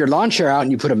 if you had your lawn chair out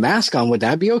and you put a mask on, would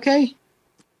that be okay?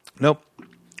 Nope.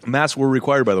 Masks were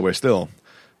required, by the way. Still,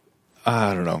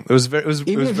 I don't know.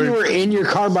 Even if you were in your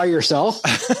car by yourself.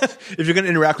 If you're going to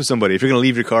interact with somebody, if you're going to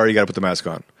leave your car, you got to put the mask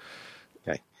on.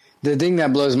 The thing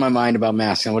that blows my mind about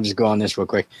masks, and we'll just go on this real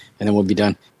quick, and then we'll be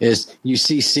done, is you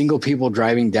see single people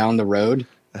driving down the road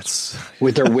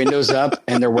with their windows up,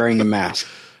 and they're wearing a mask.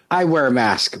 I wear a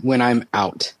mask when I'm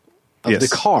out of the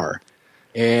car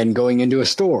and going into a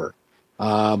store.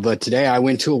 But today I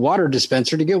went to a water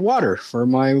dispenser to get water for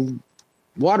my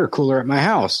water cooler at my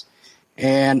house.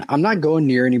 And I'm not going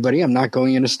near anybody. I'm not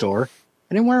going in a store.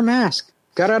 I didn't wear a mask.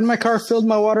 Got out of my car, filled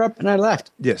my water up, and I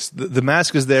left. Yes, the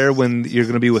mask is there when you're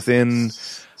going to be within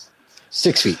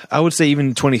 6 feet. I would say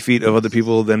even 20 feet of other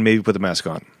people, then maybe put the mask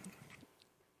on.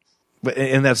 But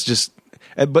that's just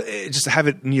have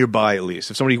it nearby at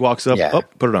least. If somebody walks up,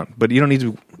 put it on. But you don't need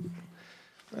to.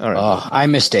 All right. Oh, I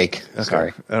mistake. Okay.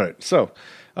 Sorry. All right. So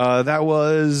that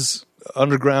was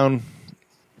Underground,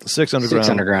 6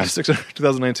 Underground.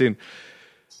 2019.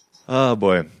 Oh,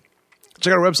 boy.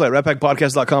 Check out our website,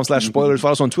 ratpackpodcast.com/spoilers.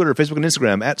 Follow us on Twitter, Facebook, and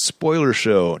Instagram @Spoiler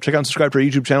Show. Check out and subscribe to our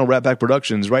YouTube channel, Rat Pack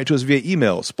Productions. Write to us via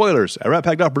email,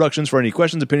 spoilers@ratpack.productions for any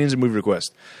questions, opinions, and movie requests.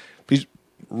 Please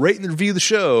rate and review the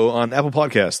show on Apple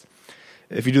Podcast.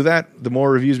 If you do that, the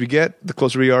more reviews we get, the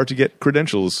closer we are to get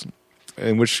credentials.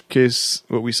 In which case,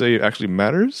 what we say actually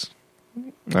matters?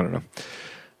 I don't know.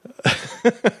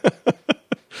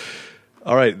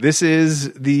 All right, this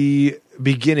is the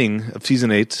beginning of Season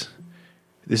 8.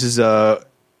 This is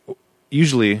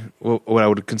usually what I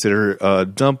would consider a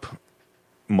dump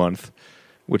month,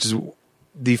 which is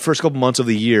the first couple months of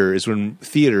the year is when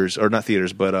theaters, or not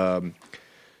theaters, but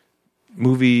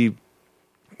movie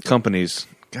companies,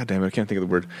 God damn it, I can't think of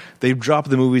the word. They drop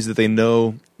the movies that they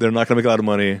know they're not going to make a lot of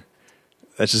money.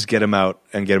 Let's just get them out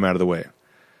and get them out of the way.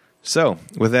 So,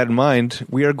 with that in mind,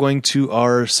 we are going to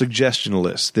our suggestion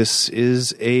list. This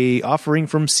is a offering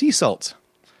from Sea Salt.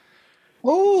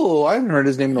 Oh, I haven't heard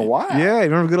his name in a while. Yeah, you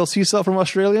remember good old Sea Salt from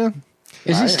Australia?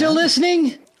 Is he still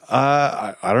listening?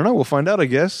 I don't know. We'll find out, I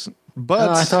guess. But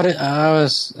I thought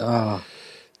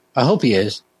I hope he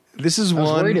is. This is I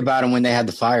was worried about him when they had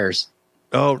the fires.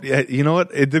 Oh, yeah. You know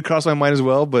what? It did cross my mind as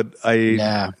well, but I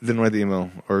didn't write the email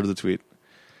or the tweet.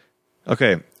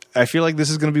 Okay. I feel like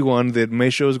this is going to be one that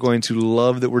Mayshow is going to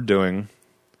love that we're doing.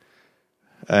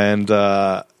 And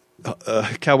Cowboy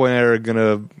and I are going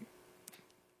to...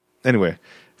 Anyway,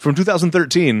 from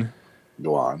 2013.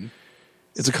 Go on.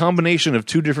 It's a combination of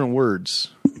two different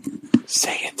words.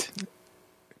 Say it.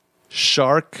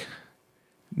 Sharknado.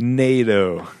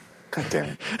 God damn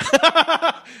it.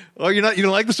 Oh, you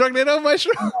don't like the Sharknado,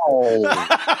 Maestro?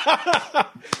 No.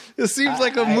 It seems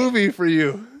like a movie for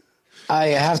you. I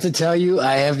have to tell you,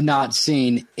 I have not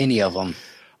seen any of them.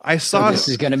 So this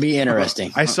is going to be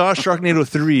interesting. I saw Sharknado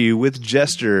 3 with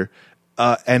Jester.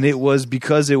 And it was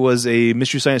because it was a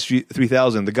Mystery Science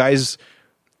 3000. The guys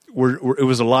it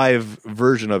was a live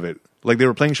version of it. Like they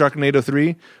were playing Sharknado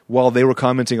 3 while they were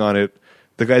commenting on it.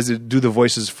 The guys that do the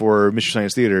voices for Mystery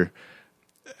Science Theater.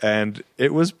 And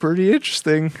it was pretty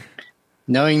interesting.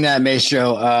 Knowing that,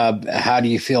 Maestro, how do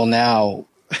you feel now?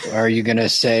 Are you going to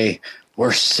say,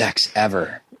 worst sex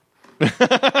ever?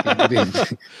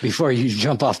 Before you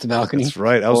jump off the balcony? That's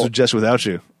right. I was with Jess without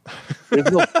you.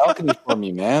 There's no balcony for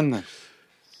me, man.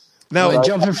 Now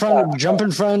jump in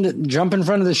front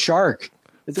of the shark.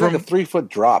 It's like a 3-foot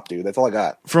drop, dude. That's all I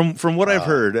got. From what I've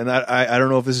heard, and I don't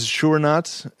know if this is true or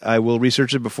not. I will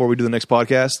research it before we do the next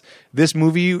podcast. This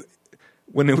movie,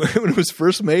 when it was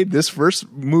first made, this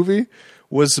first movie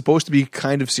was supposed to be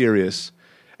kind of serious,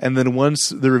 and then once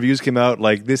the reviews came out,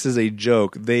 like, this is a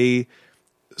joke.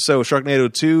 So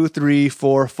Sharknado 2, 3,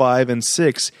 4, 5, and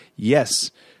 6.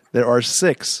 Yes, there are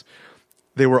 6.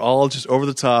 They were all just over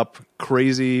the top,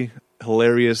 crazy,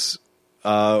 hilarious.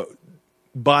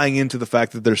 Buying into the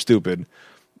fact that they're stupid.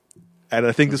 And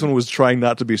I think this one was trying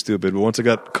not to be stupid, but once it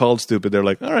got called stupid, they're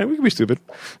like, all right, we can be stupid.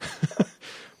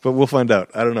 But we'll find out.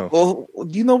 I don't know. Well,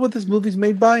 do you know what this movie's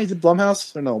made by? Is it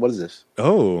Blumhouse or no? What is this?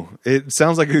 Oh, it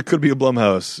sounds like it could be a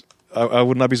Blumhouse. I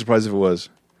would not be surprised if it was.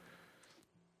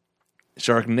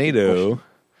 Sharknado.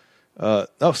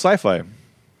 Sci-fi.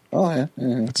 Oh, yeah.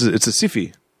 It's a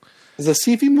sci-fi. Is it a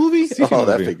sci-fi movie? Sci-fi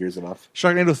That movie. figures enough.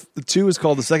 Sharknado 2 is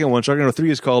called the second one. Sharknado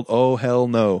 3 is called Oh Hell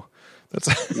No.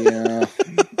 That's Yeah.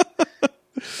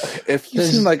 If you've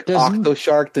seen like Octo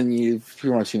Shark, then you've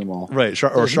pretty much seen them all. right. Or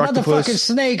There's motherfucking Sharktopus.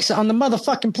 snakes on the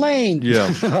motherfucking plane.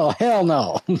 Yeah. Oh, hell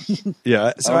no.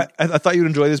 Yeah. So I thought you'd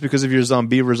enjoy this because of your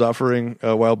Zombievers offering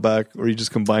a while back, where you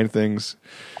just combine things.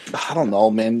 I don't know,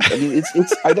 man. I mean,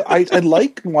 I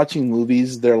like watching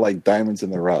movies. They're like diamonds in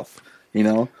the rough, you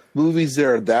know. Movies that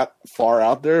are that far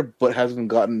out there but hasn't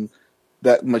gotten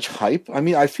that much hype. I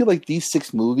mean, I feel like these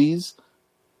 6 movies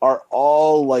are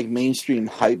all like mainstream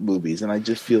hype movies, and I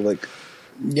just feel like,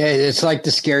 Yeah, it's like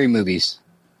the scary movies.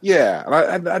 yeah,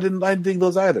 I didn't think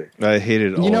those either. I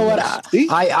hated all You know of what? those. See?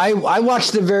 I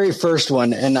watched the very first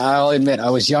one, and I'll admit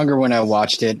I was younger when I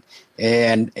watched it,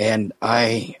 and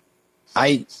I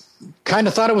kind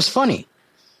of thought it was funny.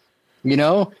 You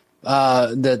know,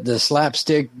 the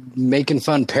slapstick making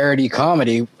fun parody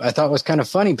comedy I thought was kind of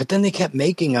funny, but then they kept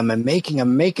making them. I'm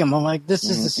like, this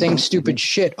is the same stupid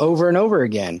shit over and over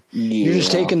again. You're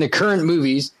just taking the current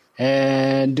movies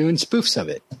and doing spoofs of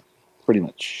it. Pretty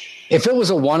much. If it was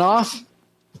a one-off,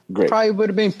 Great. probably would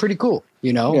have been pretty cool,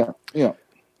 you know? Yeah.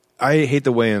 I hate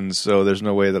the weigh-ins, so there's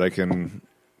no way that I can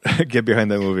get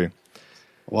behind that movie.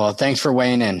 Well, thanks for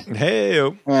weighing in. Hey,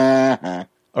 Uh-huh.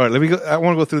 all right, let me go. I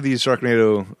want to go through these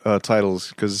Sharknado titles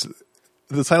because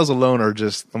the titles alone are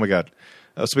just, oh my god.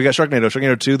 So we got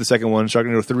Sharknado 2, the second one,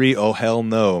 Sharknado 3, oh hell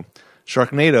no,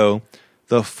 Sharknado,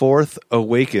 The Fourth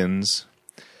Awakens,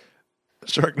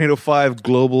 Sharknado 5,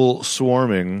 Global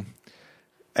Swarming,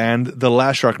 and the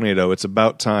last Sharknado, It's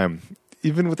About Time.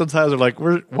 Even with the titles, are like,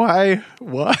 why,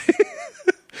 why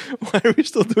are we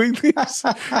still doing these?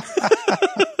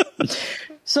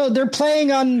 So they're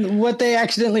playing on what they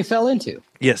accidentally fell into.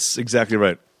 Yes, exactly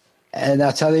right. And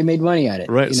that's how they made money at it.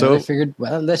 Right, You know, so- they figured,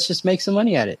 well, let's just make some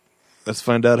money at it. Let's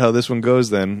find out how this one goes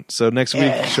then. So next week,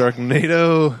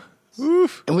 Sharknado.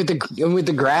 Oof. And with the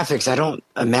graphics, I don't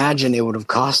imagine it would have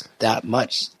cost that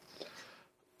much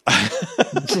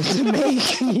to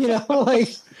make. You know, like,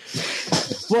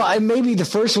 well, maybe the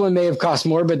first one may have cost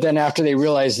more, but then after they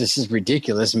realized this is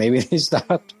ridiculous, maybe they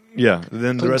stopped. Yeah,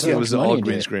 then the rest of it so was much money all into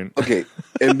green it. screen. Okay,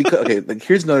 and because like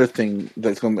here's another thing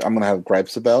I'm gonna have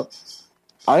gripes about.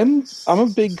 I'm a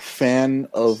big fan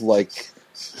of like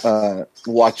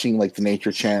watching like the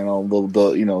Nature Channel,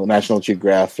 the National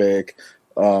Geographic,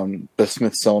 the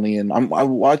Smithsonian. I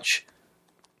watch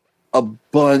a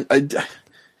bunch.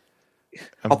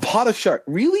 A pot of shark,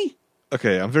 really?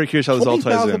 Okay, I'm very curious how this all ties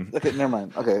 20,000 in. Okay, never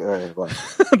mind. Okay, all right, go on.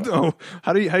 No,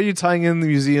 how are you tying in the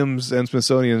museums and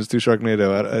Smithsonian's to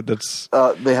Sharknado? That's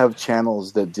They have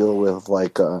channels that deal with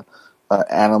like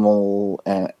animal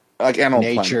and like animal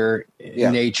Nature,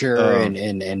 Yeah.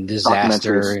 and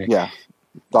disaster. documentaries, yeah,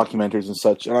 documentaries and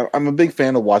such. And I'm a big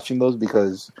fan of watching those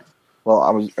because,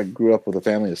 well, I grew up with a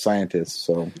family of scientists,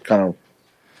 so kind of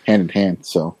hand in hand.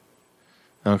 So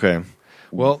okay.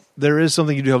 Well, there is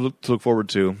something you do have to look forward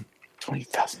to.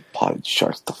 20,000 potted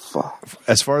sharks. The fuck?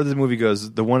 As far as the movie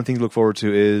goes, the one thing to look forward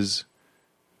to is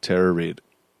Tara Reid.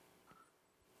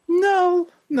 No.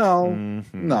 No?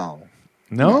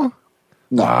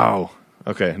 Wow.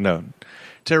 Okay, no.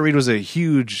 Tara Reid was a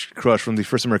huge crush from the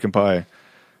first American Pie. I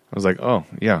was like, oh,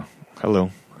 yeah.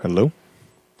 Hello.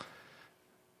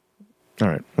 All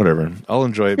right, whatever. I'll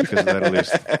enjoy it because of that at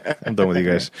least. I'm done with you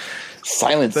guys.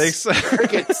 Silence. Thanks.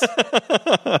 Crickets.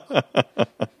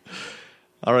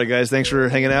 All right, guys. Thanks for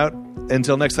hanging out.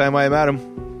 Until next time, I am Adam.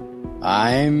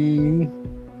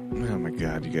 Oh, my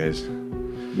God, you guys.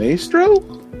 Maestro?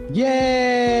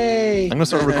 Yay! I'm going to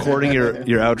start recording your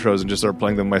outros and just start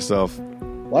playing them myself.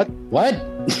 What? What?